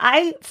words, but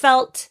I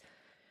felt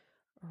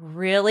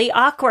really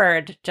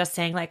awkward just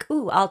saying like,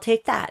 ooh, I'll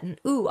take that. And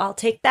ooh, I'll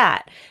take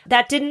that.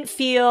 That didn't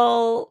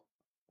feel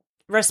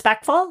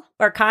respectful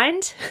or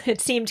kind.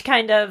 It seemed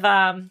kind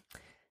of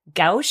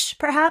gauche,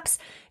 perhaps.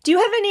 Do you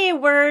have any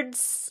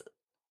words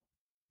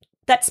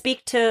that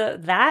speak to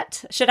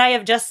that? Should I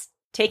have just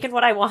taken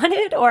what I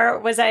wanted, or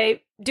was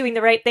I doing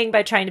the right thing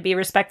by trying to be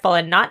respectful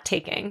and not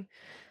taking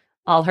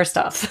all her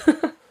stuff?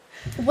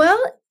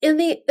 Well, in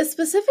the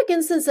specific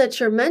instance that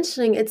you're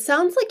mentioning, it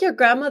sounds like your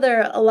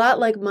grandmother, a lot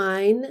like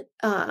mine,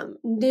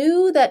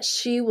 knew that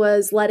she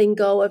was letting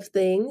go of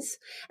things.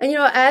 And,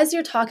 as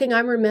you're talking,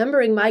 I'm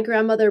remembering my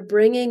grandmother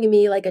bringing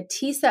me like a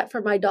tea set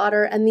for my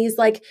daughter and these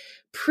like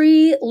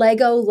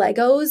pre-Lego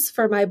Legos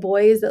for my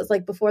boys. That was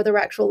like before there were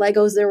actual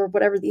Legos, there were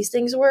whatever these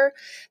things were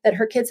that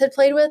her kids had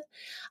played with.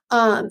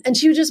 And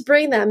she would just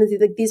bring them and be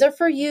like, these are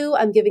for you.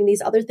 I'm giving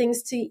these other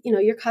things to,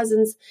 your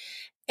cousins.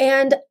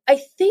 And I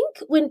think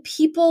when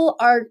people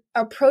are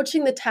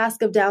approaching the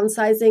task of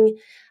downsizing,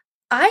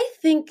 I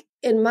think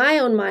in my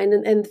own mind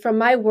and from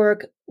my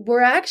work,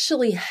 we're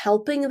actually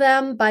helping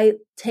them by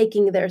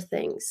taking their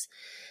things.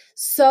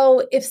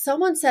 So if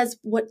someone says,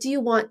 what do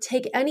you want?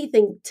 Take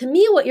anything. To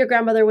me, what your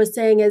grandmother was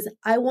saying is,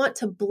 I want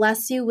to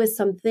bless you with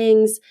some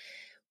things.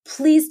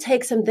 Please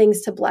take some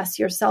things to bless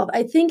yourself.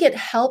 I think it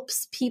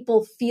helps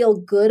people feel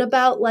good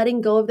about letting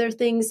go of their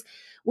things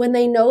when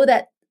they know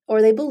that,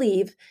 or they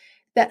believe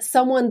that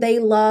someone they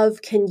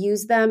love can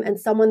use them and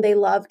someone they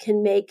love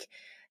can make,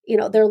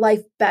 their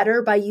life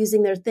better by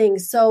using their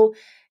things. So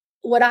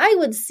what I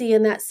would see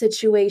in that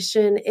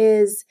situation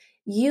is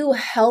you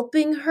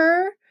helping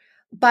her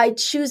by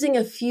choosing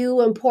a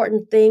few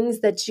important things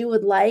that you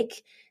would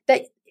like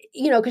that,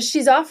 because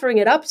she's offering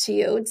it up to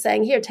you and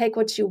saying, here, take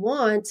what you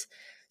want.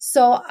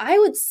 So I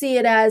would see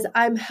it as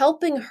I'm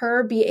helping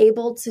her be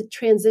able to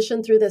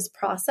transition through this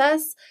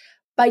process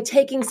by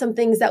taking some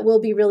things that will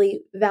be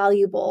really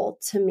valuable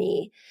to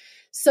me.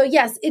 So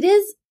yes, it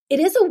is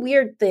a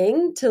weird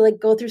thing to like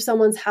go through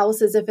someone's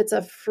house as if it's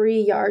a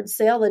free yard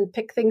sale and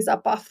pick things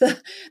up off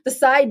the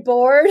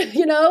sideboard,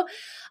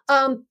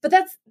 but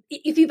that's,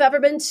 if you've ever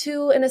been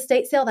to an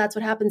estate sale, that's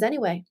what happens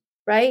anyway,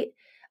 right?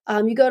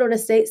 You go to an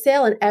estate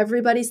sale and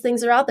everybody's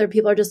things are out there.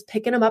 People are just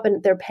picking them up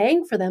and they're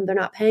paying for them. They're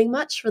not paying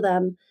much for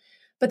them,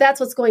 but that's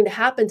what's going to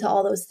happen to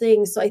all those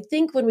things. So I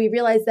think when we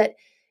realize that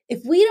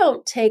if we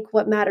don't take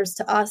what matters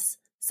to us,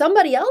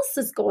 somebody else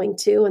is going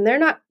to, and they're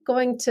not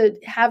going to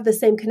have the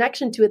same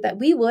connection to it that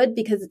we would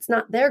because it's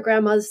not their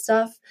grandma's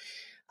stuff.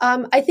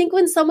 I think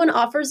when someone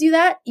offers you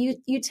that,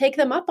 you take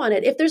them up on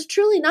it. If there's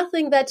truly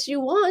nothing that you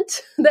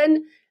want,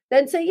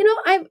 then say,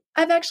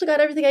 I've actually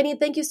got everything I need.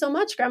 Thank you so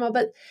much, Grandma,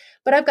 but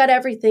I've got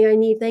everything I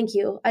need. Thank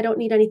you. I don't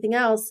need anything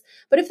else.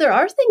 But if there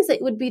are things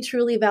that would be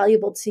truly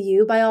valuable to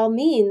you, by all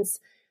means,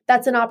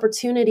 that's an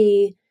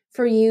opportunity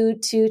for you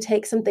to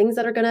take some things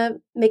that are going to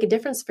make a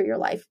difference for your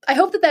life. I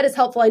hope that is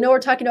helpful. I know we're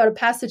talking about a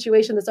past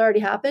situation that's already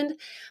happened,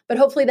 but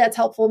hopefully that's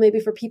helpful maybe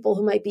for people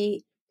who might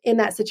be in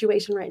that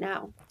situation right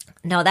now.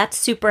 No, that's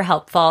super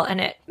helpful. And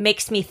it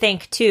makes me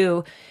think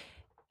too,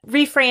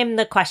 reframe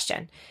the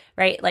question,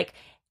 right? Like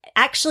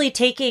actually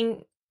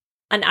taking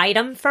an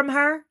item from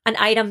her, an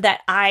item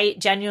that I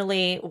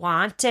genuinely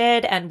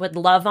wanted and would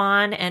love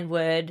on and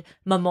would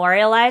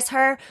memorialize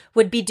her,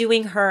 would be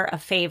doing her a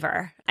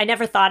favor. I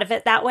never thought of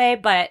it that way,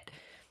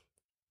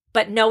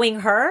 but knowing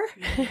her,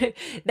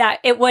 that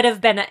it would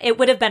have been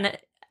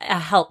a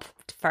help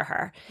for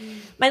her.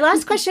 My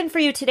last question for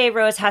you today,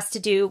 Rose, has to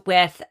do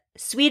with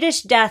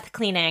Swedish death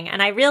cleaning.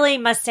 And I really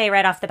must say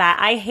right off the bat,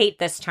 I hate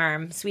this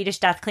term, Swedish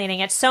death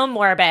cleaning. It's so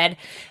morbid.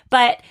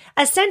 But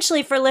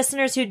essentially, for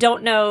listeners who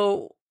don't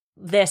know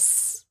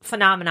this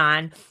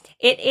phenomenon,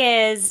 it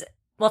is,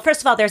 well,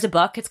 first of all, there's a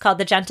book. It's called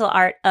The Gentle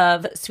Art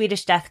of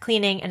Swedish Death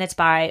Cleaning, and it's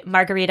by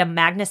Margareta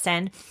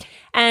Magnusson.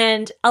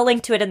 And I'll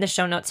link to it in the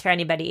show notes for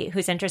anybody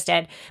who's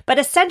interested. But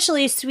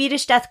essentially,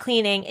 Swedish death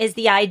cleaning is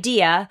the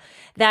idea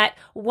that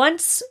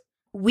once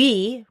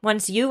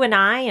you and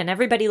I and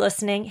everybody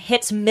listening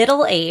hits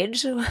middle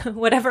age,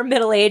 whatever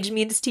middle age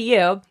means to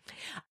you,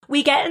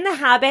 we get in the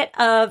habit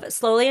of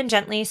slowly and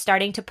gently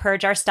starting to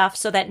purge our stuff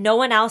so that no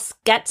one else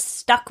gets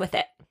stuck with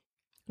it.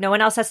 No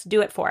one else has to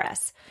do it for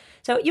us.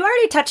 So you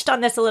already touched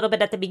on this a little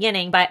bit at the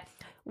beginning, but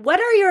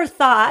what are your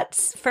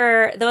thoughts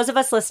for those of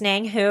us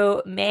listening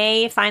who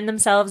may find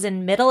themselves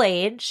in middle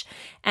age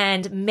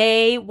and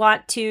may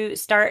want to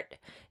start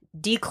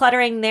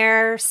decluttering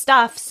their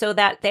stuff so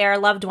that their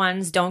loved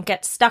ones don't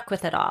get stuck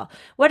with it all?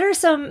 What are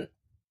some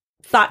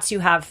thoughts you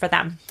have for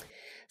them?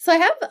 So I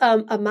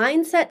have a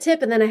mindset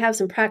tip, and then I have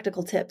some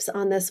practical tips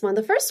on this one.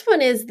 The first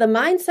one is the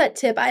mindset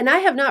tip, and I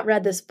have not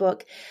read this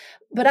book,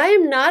 but I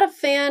am not a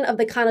fan of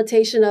the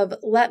connotation of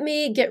let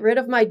me get rid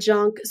of my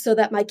junk so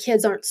that my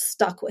kids aren't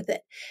stuck with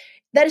it.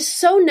 That is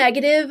so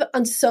negative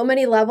on so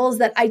many levels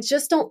that I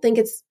just don't think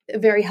it's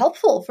very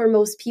helpful for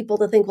most people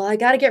to think, well, I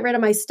got to get rid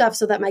of my stuff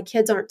so that my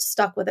kids aren't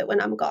stuck with it when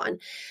I'm gone.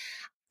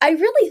 I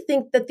really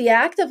think that the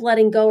act of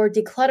letting go or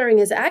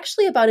decluttering is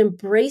actually about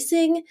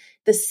embracing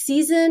the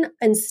season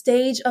and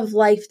stage of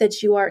life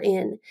that you are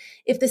in.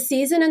 If the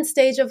season and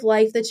stage of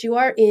life that you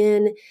are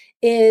in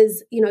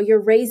is, you're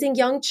raising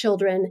young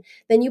children,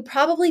 then you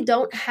probably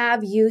don't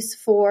have use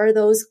for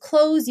those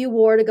clothes you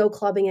wore to go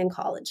clubbing in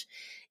college.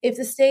 If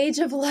the stage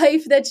of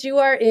life that you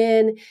are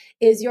in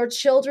is your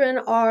children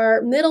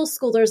are middle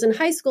schoolers and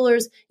high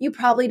schoolers, you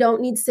probably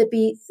don't need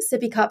sippy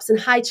cups and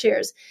high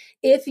chairs.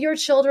 If your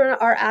children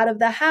are out of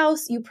the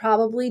house, you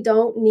probably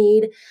don't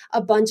need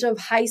a bunch of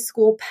high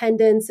school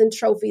pendants and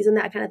trophies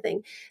and that kind of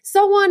thing.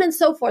 So on and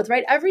so forth,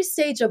 right? Every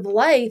stage of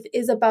life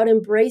is about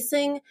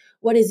embracing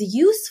what is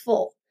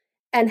useful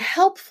and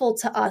helpful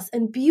to us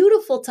and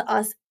beautiful to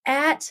us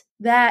at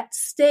that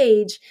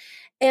stage.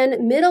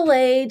 And middle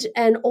age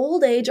and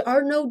old age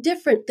are no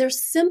different. They're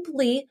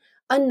simply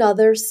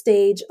another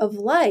stage of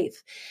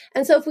life.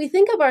 And so if we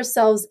think of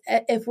ourselves,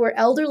 if we're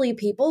elderly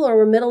people or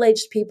we're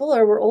middle-aged people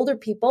or we're older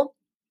people,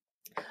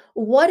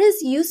 what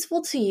is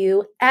useful to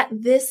you at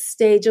this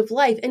stage of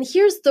life? And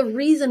here's the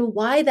reason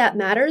why that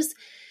matters.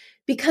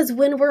 Because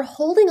when we're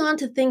holding on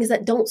to things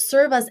that don't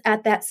serve us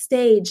at that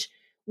stage,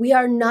 we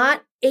are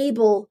not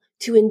able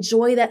to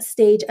enjoy that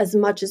stage as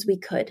much as we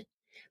could.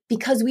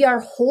 Because we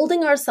are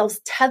holding ourselves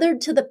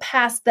tethered to the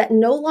past that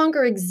no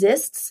longer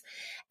exists,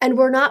 and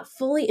we're not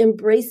fully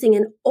embracing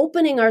and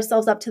opening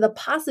ourselves up to the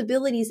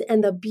possibilities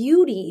and the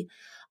beauty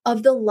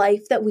of the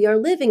life that we are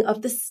living,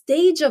 of the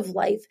stage of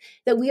life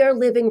that we are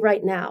living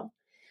right now.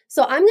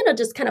 So I'm going to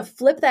just kind of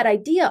flip that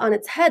idea on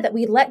its head, that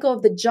we let go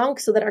of the junk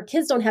so that our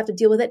kids don't have to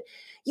deal with it.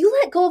 You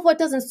let go of what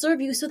doesn't serve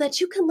you so that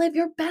you can live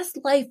your best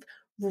life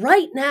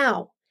right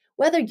now.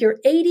 Whether you're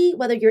 80,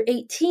 whether you're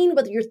 18,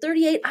 whether you're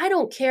 38, I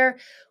don't care.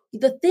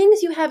 The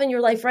things you have in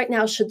your life right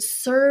now should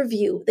serve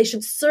you. They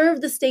should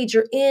serve the stage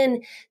you're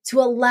in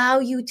to allow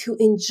you to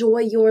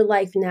enjoy your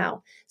life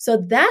now. So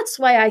that's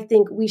why I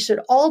think we should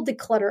all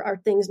declutter our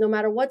things, no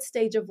matter what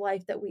stage of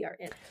life that we are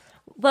in.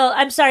 Well,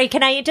 I'm sorry.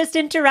 Can I just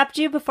interrupt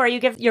you before you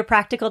give your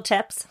practical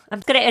tips?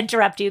 I'm going to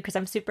interrupt you because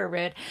I'm super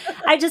rude.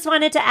 I just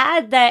wanted to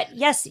add that,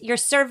 yes, you're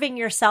serving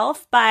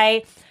yourself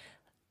by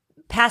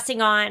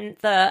passing on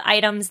the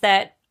items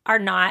that are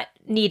not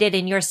needed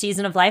in your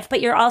season of life,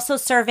 but you're also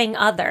serving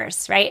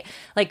others, right?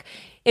 Like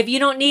if you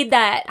don't need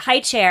that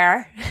high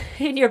chair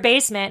in your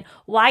basement,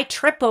 why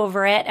trip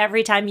over it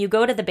every time you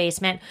go to the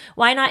basement?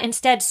 Why not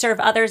instead serve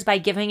others by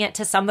giving it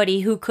to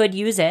somebody who could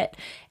use it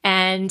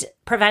and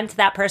prevent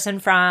that person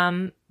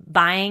from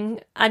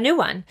buying a new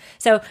one?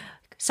 So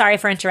sorry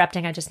for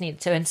interrupting. I just need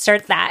to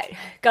insert that.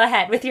 Go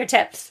ahead with your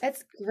tips.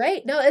 That's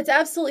great. No, it's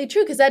absolutely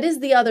true, because that is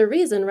the other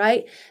reason,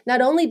 right? Not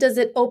only does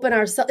it open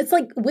ourselves, it's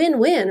like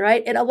win-win,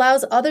 right? It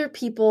allows other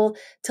people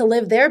to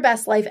live their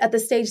best life at the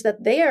stage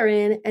that they are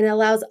in, and it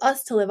allows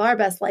us to live our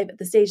best life at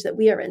the stage that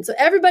we are in. So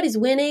everybody's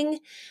winning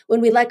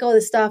when we let go of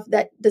the stuff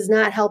that does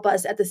not help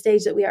us at the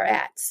stage that we are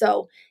at.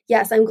 So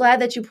yes, I'm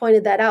glad that you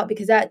pointed that out,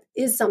 because that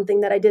is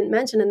something that I didn't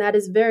mention, and that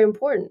is very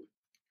important.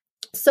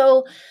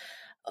 So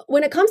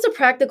when it comes to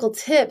practical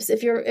tips,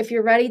 if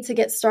you're ready to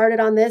get started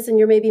on this and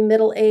you're maybe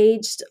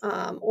middle-aged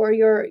or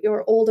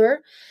you're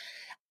older,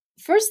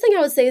 first thing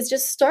I would say is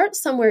just start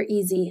somewhere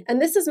easy.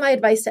 And this is my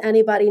advice to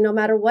anybody, no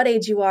matter what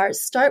age you are,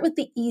 start with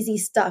the easy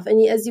stuff.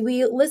 And as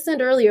we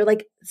listened earlier,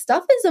 like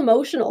stuff is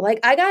emotional. Like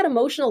I got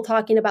emotional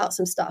talking about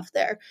some stuff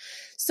there.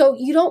 So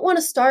you don't want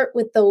to start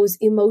with those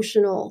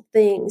emotional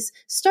things.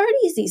 Start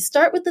easy.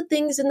 Start with the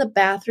things in the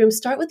bathroom.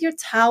 Start with your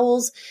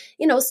towels,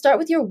 start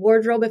with your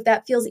wardrobe if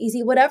that feels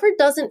easy. Whatever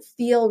doesn't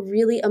feel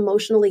really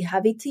emotionally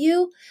heavy to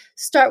you,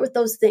 start with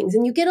those things.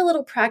 And you get a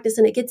little practice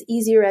and it gets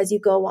easier as you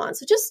go on.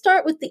 So just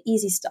start with the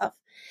easy stuff.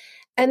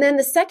 And then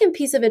the second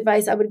piece of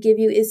advice I would give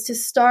you is to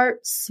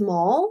start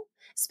small,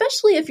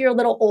 especially if you're a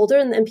little older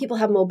and people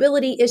have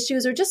mobility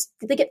issues or just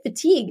they get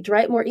fatigued,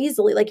 right, more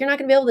easily. Like you're not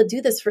going to be able to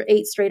do this for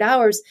 8 straight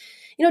hours.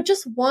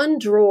 Just one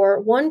drawer,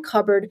 one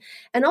cupboard.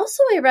 And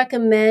also I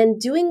recommend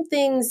doing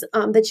things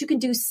that you can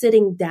do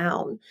sitting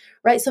down,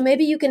 right? So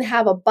maybe you can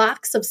have a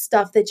box of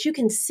stuff that you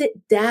can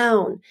sit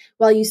down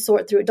while you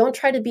sort through it. Don't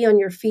try to be on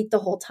your feet the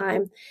whole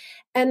time.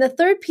 And the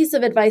third piece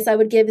of advice I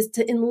would give is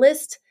to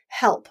enlist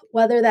help,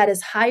 whether that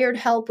is hired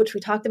help, which we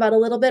talked about a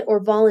little bit, or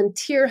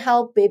volunteer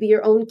help, maybe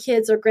your own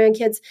kids or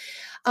grandkids.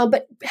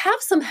 But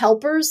have some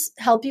helpers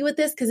help you with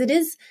this, because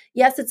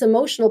yes, it's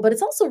emotional, but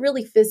it's also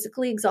really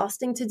physically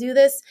exhausting to do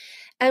this.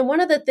 And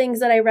one of the things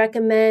that I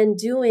recommend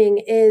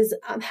doing is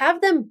have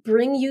them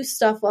bring you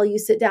stuff while you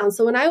sit down.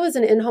 So when I was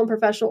an in-home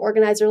professional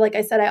organizer, like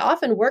I said, I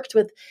often worked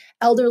with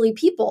elderly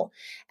people.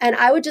 And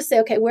I would just say,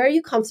 okay, where are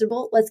you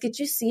comfortable? Let's get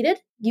you seated.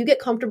 You get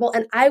comfortable.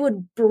 And I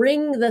would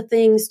bring the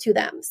things to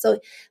them. So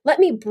let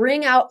me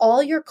bring out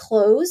all your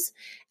clothes,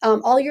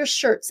 all your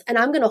shirts, and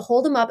I'm going to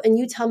hold them up and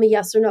you tell me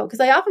yes or no.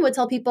 Because I often would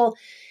tell people,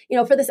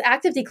 for this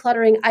active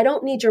decluttering, I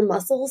don't need your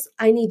muscles.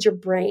 I need your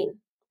brain,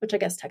 which I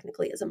guess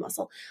technically is a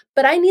muscle,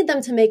 but I need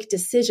them to make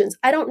decisions.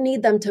 I don't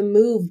need them to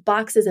move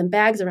boxes and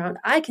bags around.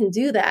 I can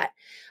do that,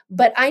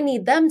 but I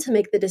need them to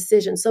make the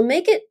decision. So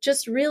make it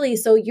just really,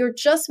 so you're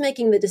just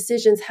making the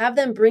decisions, have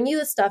them bring you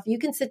the stuff. You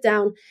can sit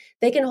down,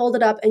 they can hold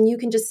it up and you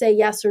can just say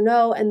yes or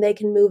no, and they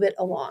can move it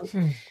along.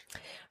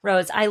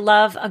 Rose, I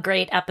love a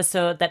great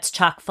episode that's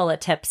chock full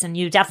of tips, and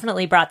you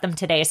definitely brought them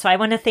today. So I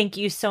want to thank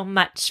you so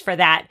much for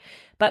that.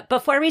 But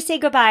before we say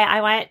goodbye,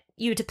 I want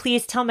you to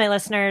please tell my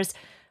listeners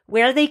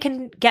where they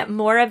can get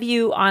more of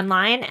you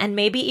online and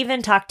maybe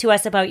even talk to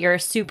us about your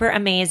super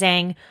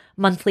amazing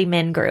monthly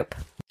Min group.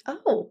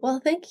 Oh,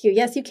 well, thank you.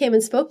 Yes, you came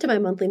and spoke to my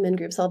monthly min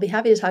group, so I'll be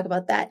happy to talk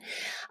about that.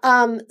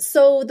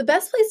 So the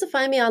best place to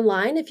find me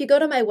online, if you go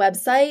to my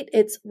website,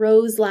 it's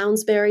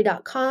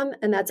roselounsbury.com,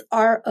 and that's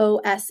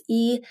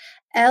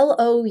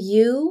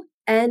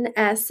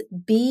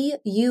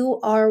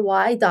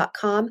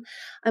RoseLounsbury.com.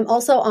 I'm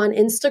also on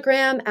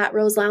Instagram at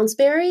Rose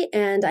Lounsbury,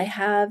 and I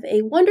have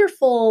a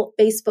wonderful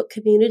Facebook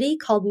community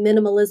called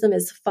Minimalism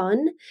is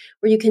Fun,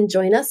 where you can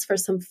join us for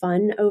some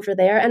fun over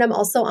there. And I'm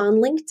also on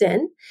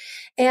LinkedIn.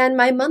 And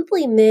my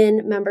monthly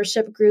Min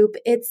membership group,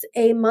 it's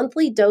a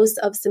monthly dose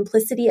of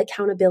simplicity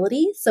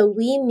accountability. So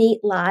we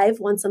meet live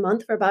once a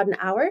month for about an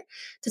hour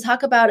to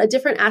talk about a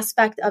different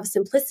aspect of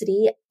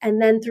simplicity. And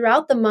then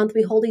throughout the month,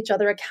 we hold each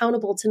other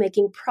accountable to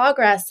making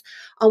progress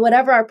on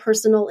whatever our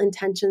personal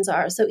intentions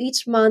are. So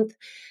each month,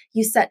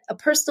 you set a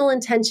personal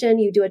intention,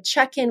 you do a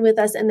check-in with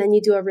us, and then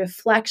you do a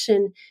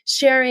reflection,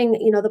 sharing,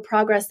 the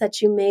progress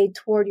that you made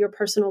toward your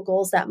personal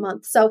goals that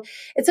month. So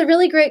it's a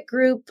really great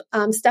group.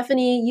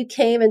 Stephanie, you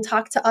came and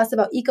talked to us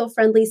about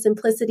eco-friendly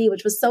simplicity,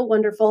 which was so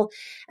wonderful.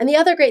 And the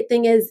other great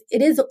thing is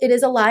it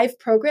is a live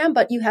program,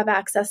 but you have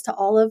access to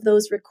all of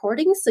those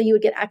recordings. So you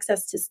would get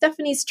access to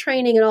Stephanie's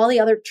training and all the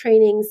other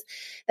trainings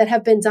that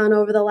have been done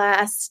over the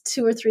last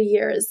 2 or 3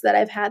 years that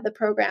I've had the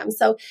program.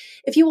 So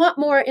if you want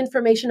more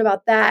information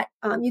about that,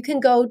 you can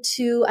go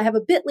to, I have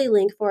a bit.ly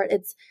link for it.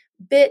 It's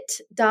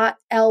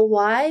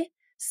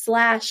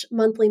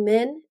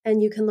bit.ly/monthlymin,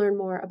 and you can learn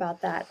more about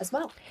that as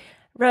well.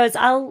 Rose,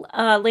 I'll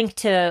link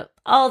to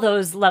all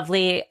those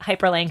lovely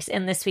hyperlinks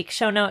in this week's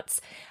show notes.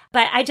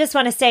 But I just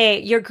want to say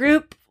your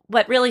group,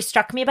 what really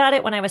struck me about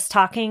it when I was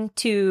talking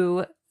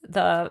to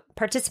the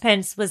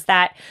participants was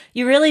that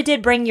you really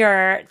did bring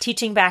your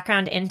teaching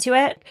background into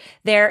it.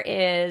 There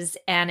is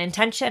an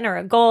intention or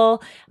a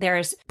goal.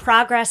 There's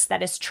progress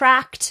that is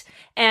tracked.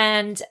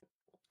 And,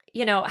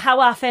 how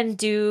often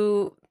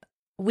do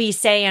we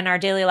say in our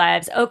daily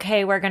lives,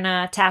 okay, we're going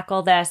to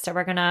tackle this, or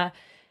we're going to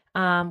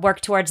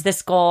work towards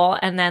this goal,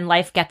 and then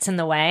life gets in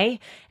the way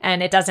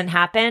and it doesn't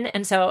happen.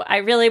 And so I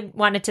really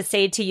wanted to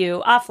say to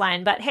you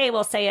offline, but hey,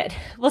 we'll say it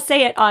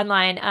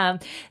online,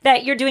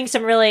 that you're doing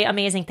some really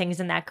amazing things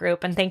in that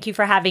group. And thank you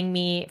for having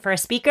me for a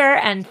speaker.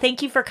 And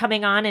thank you for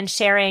coming on and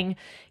sharing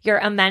your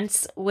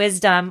immense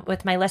wisdom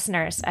with my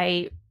listeners.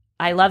 I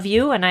love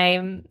you, and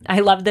I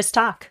love this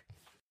talk.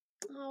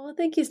 Oh, well,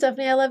 thank you,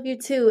 Stephanie. I love you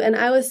too. And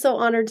I was so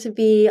honored to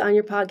be on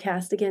your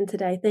podcast again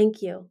today.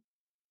 Thank you.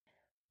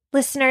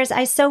 Listeners,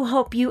 I so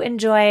hope you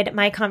enjoyed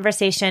my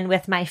conversation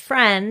with my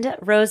friend,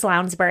 Rose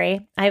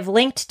Lounsbury. I've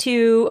linked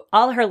to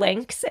all her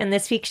links in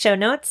this week's show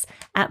notes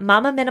at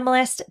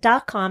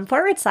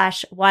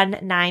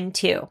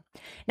mamaminimalist.com/192.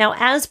 Now,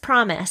 as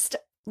promised,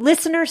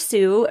 listener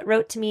Sue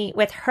wrote to me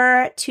with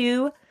her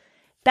 2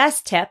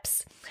 best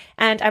tips,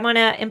 and I want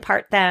to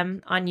impart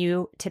them on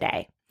you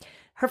today.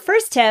 Her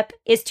first tip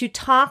is to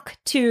talk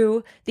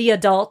to the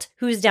adult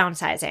who's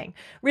downsizing.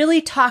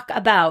 Really talk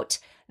about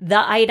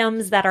the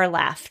items that are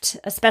left,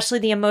 especially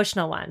the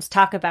emotional ones.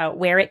 Talk about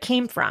where it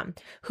came from,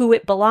 who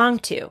it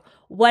belonged to,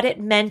 what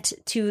it meant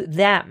to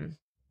them.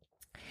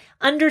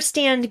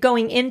 Understand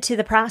going into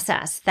the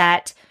process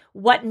that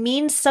what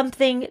means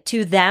something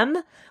to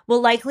them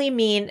will likely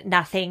mean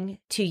nothing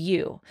to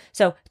you.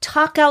 So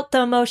talk out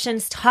the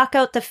emotions, talk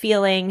out the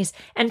feelings,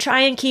 and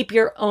try and keep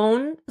your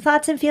own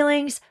thoughts and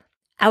feelings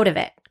out of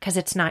it, because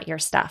it's not your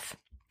stuff.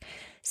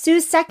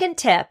 Sue's second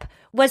tip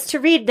was to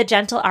read The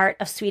Gentle Art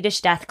of Swedish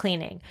Death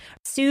Cleaning.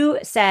 Sue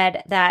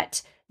said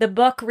that the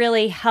book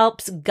really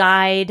helps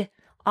guide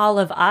all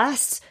of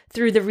us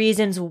through the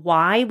reasons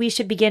why we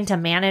should begin to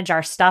manage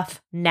our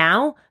stuff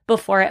now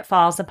before it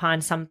falls upon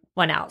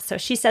someone else. So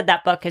she said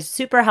that book is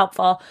super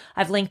helpful.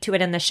 I've linked to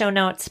it in the show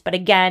notes. But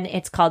again,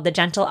 it's called The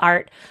Gentle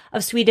Art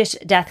of Swedish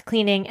Death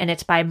Cleaning, and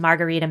it's by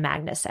Margareta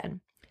Magnusson.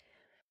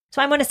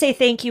 So I want to say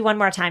thank you one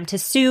more time to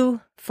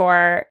Sue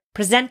for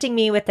presenting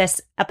me with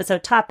this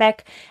episode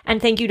topic,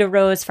 and thank you to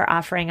Rose for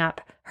offering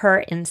up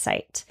her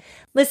insight.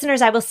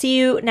 Listeners, I will see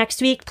you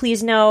next week.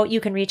 Please know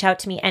you can reach out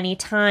to me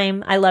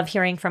anytime. I love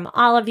hearing from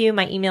all of you.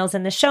 My email's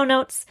in the show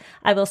notes.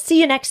 I will see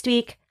you next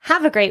week.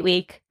 Have a great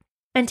week,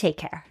 and take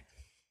care.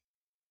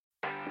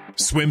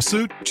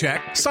 Swimsuit?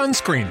 Check.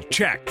 Sunscreen?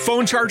 Check.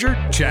 Phone charger?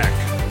 Check.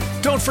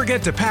 Don't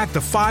forget to pack the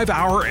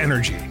 5-Hour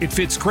Energy. It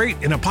fits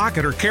great in a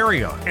pocket or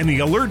carry-on, and the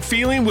alert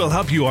feeling will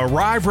help you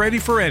arrive ready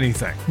for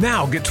anything.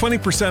 Now get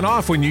 20%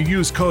 off when you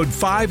use code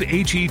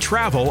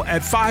 5HETRAVEL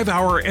at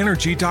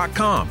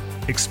 5hourenergy.com.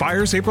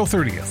 Expires April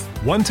 30th.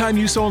 One-time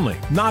use only.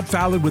 Not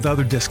valid with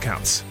other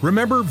discounts.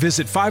 Remember,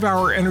 visit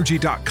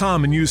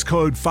 5hourenergy.com and use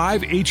code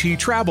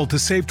 5HETRAVEL to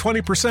save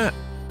 20%.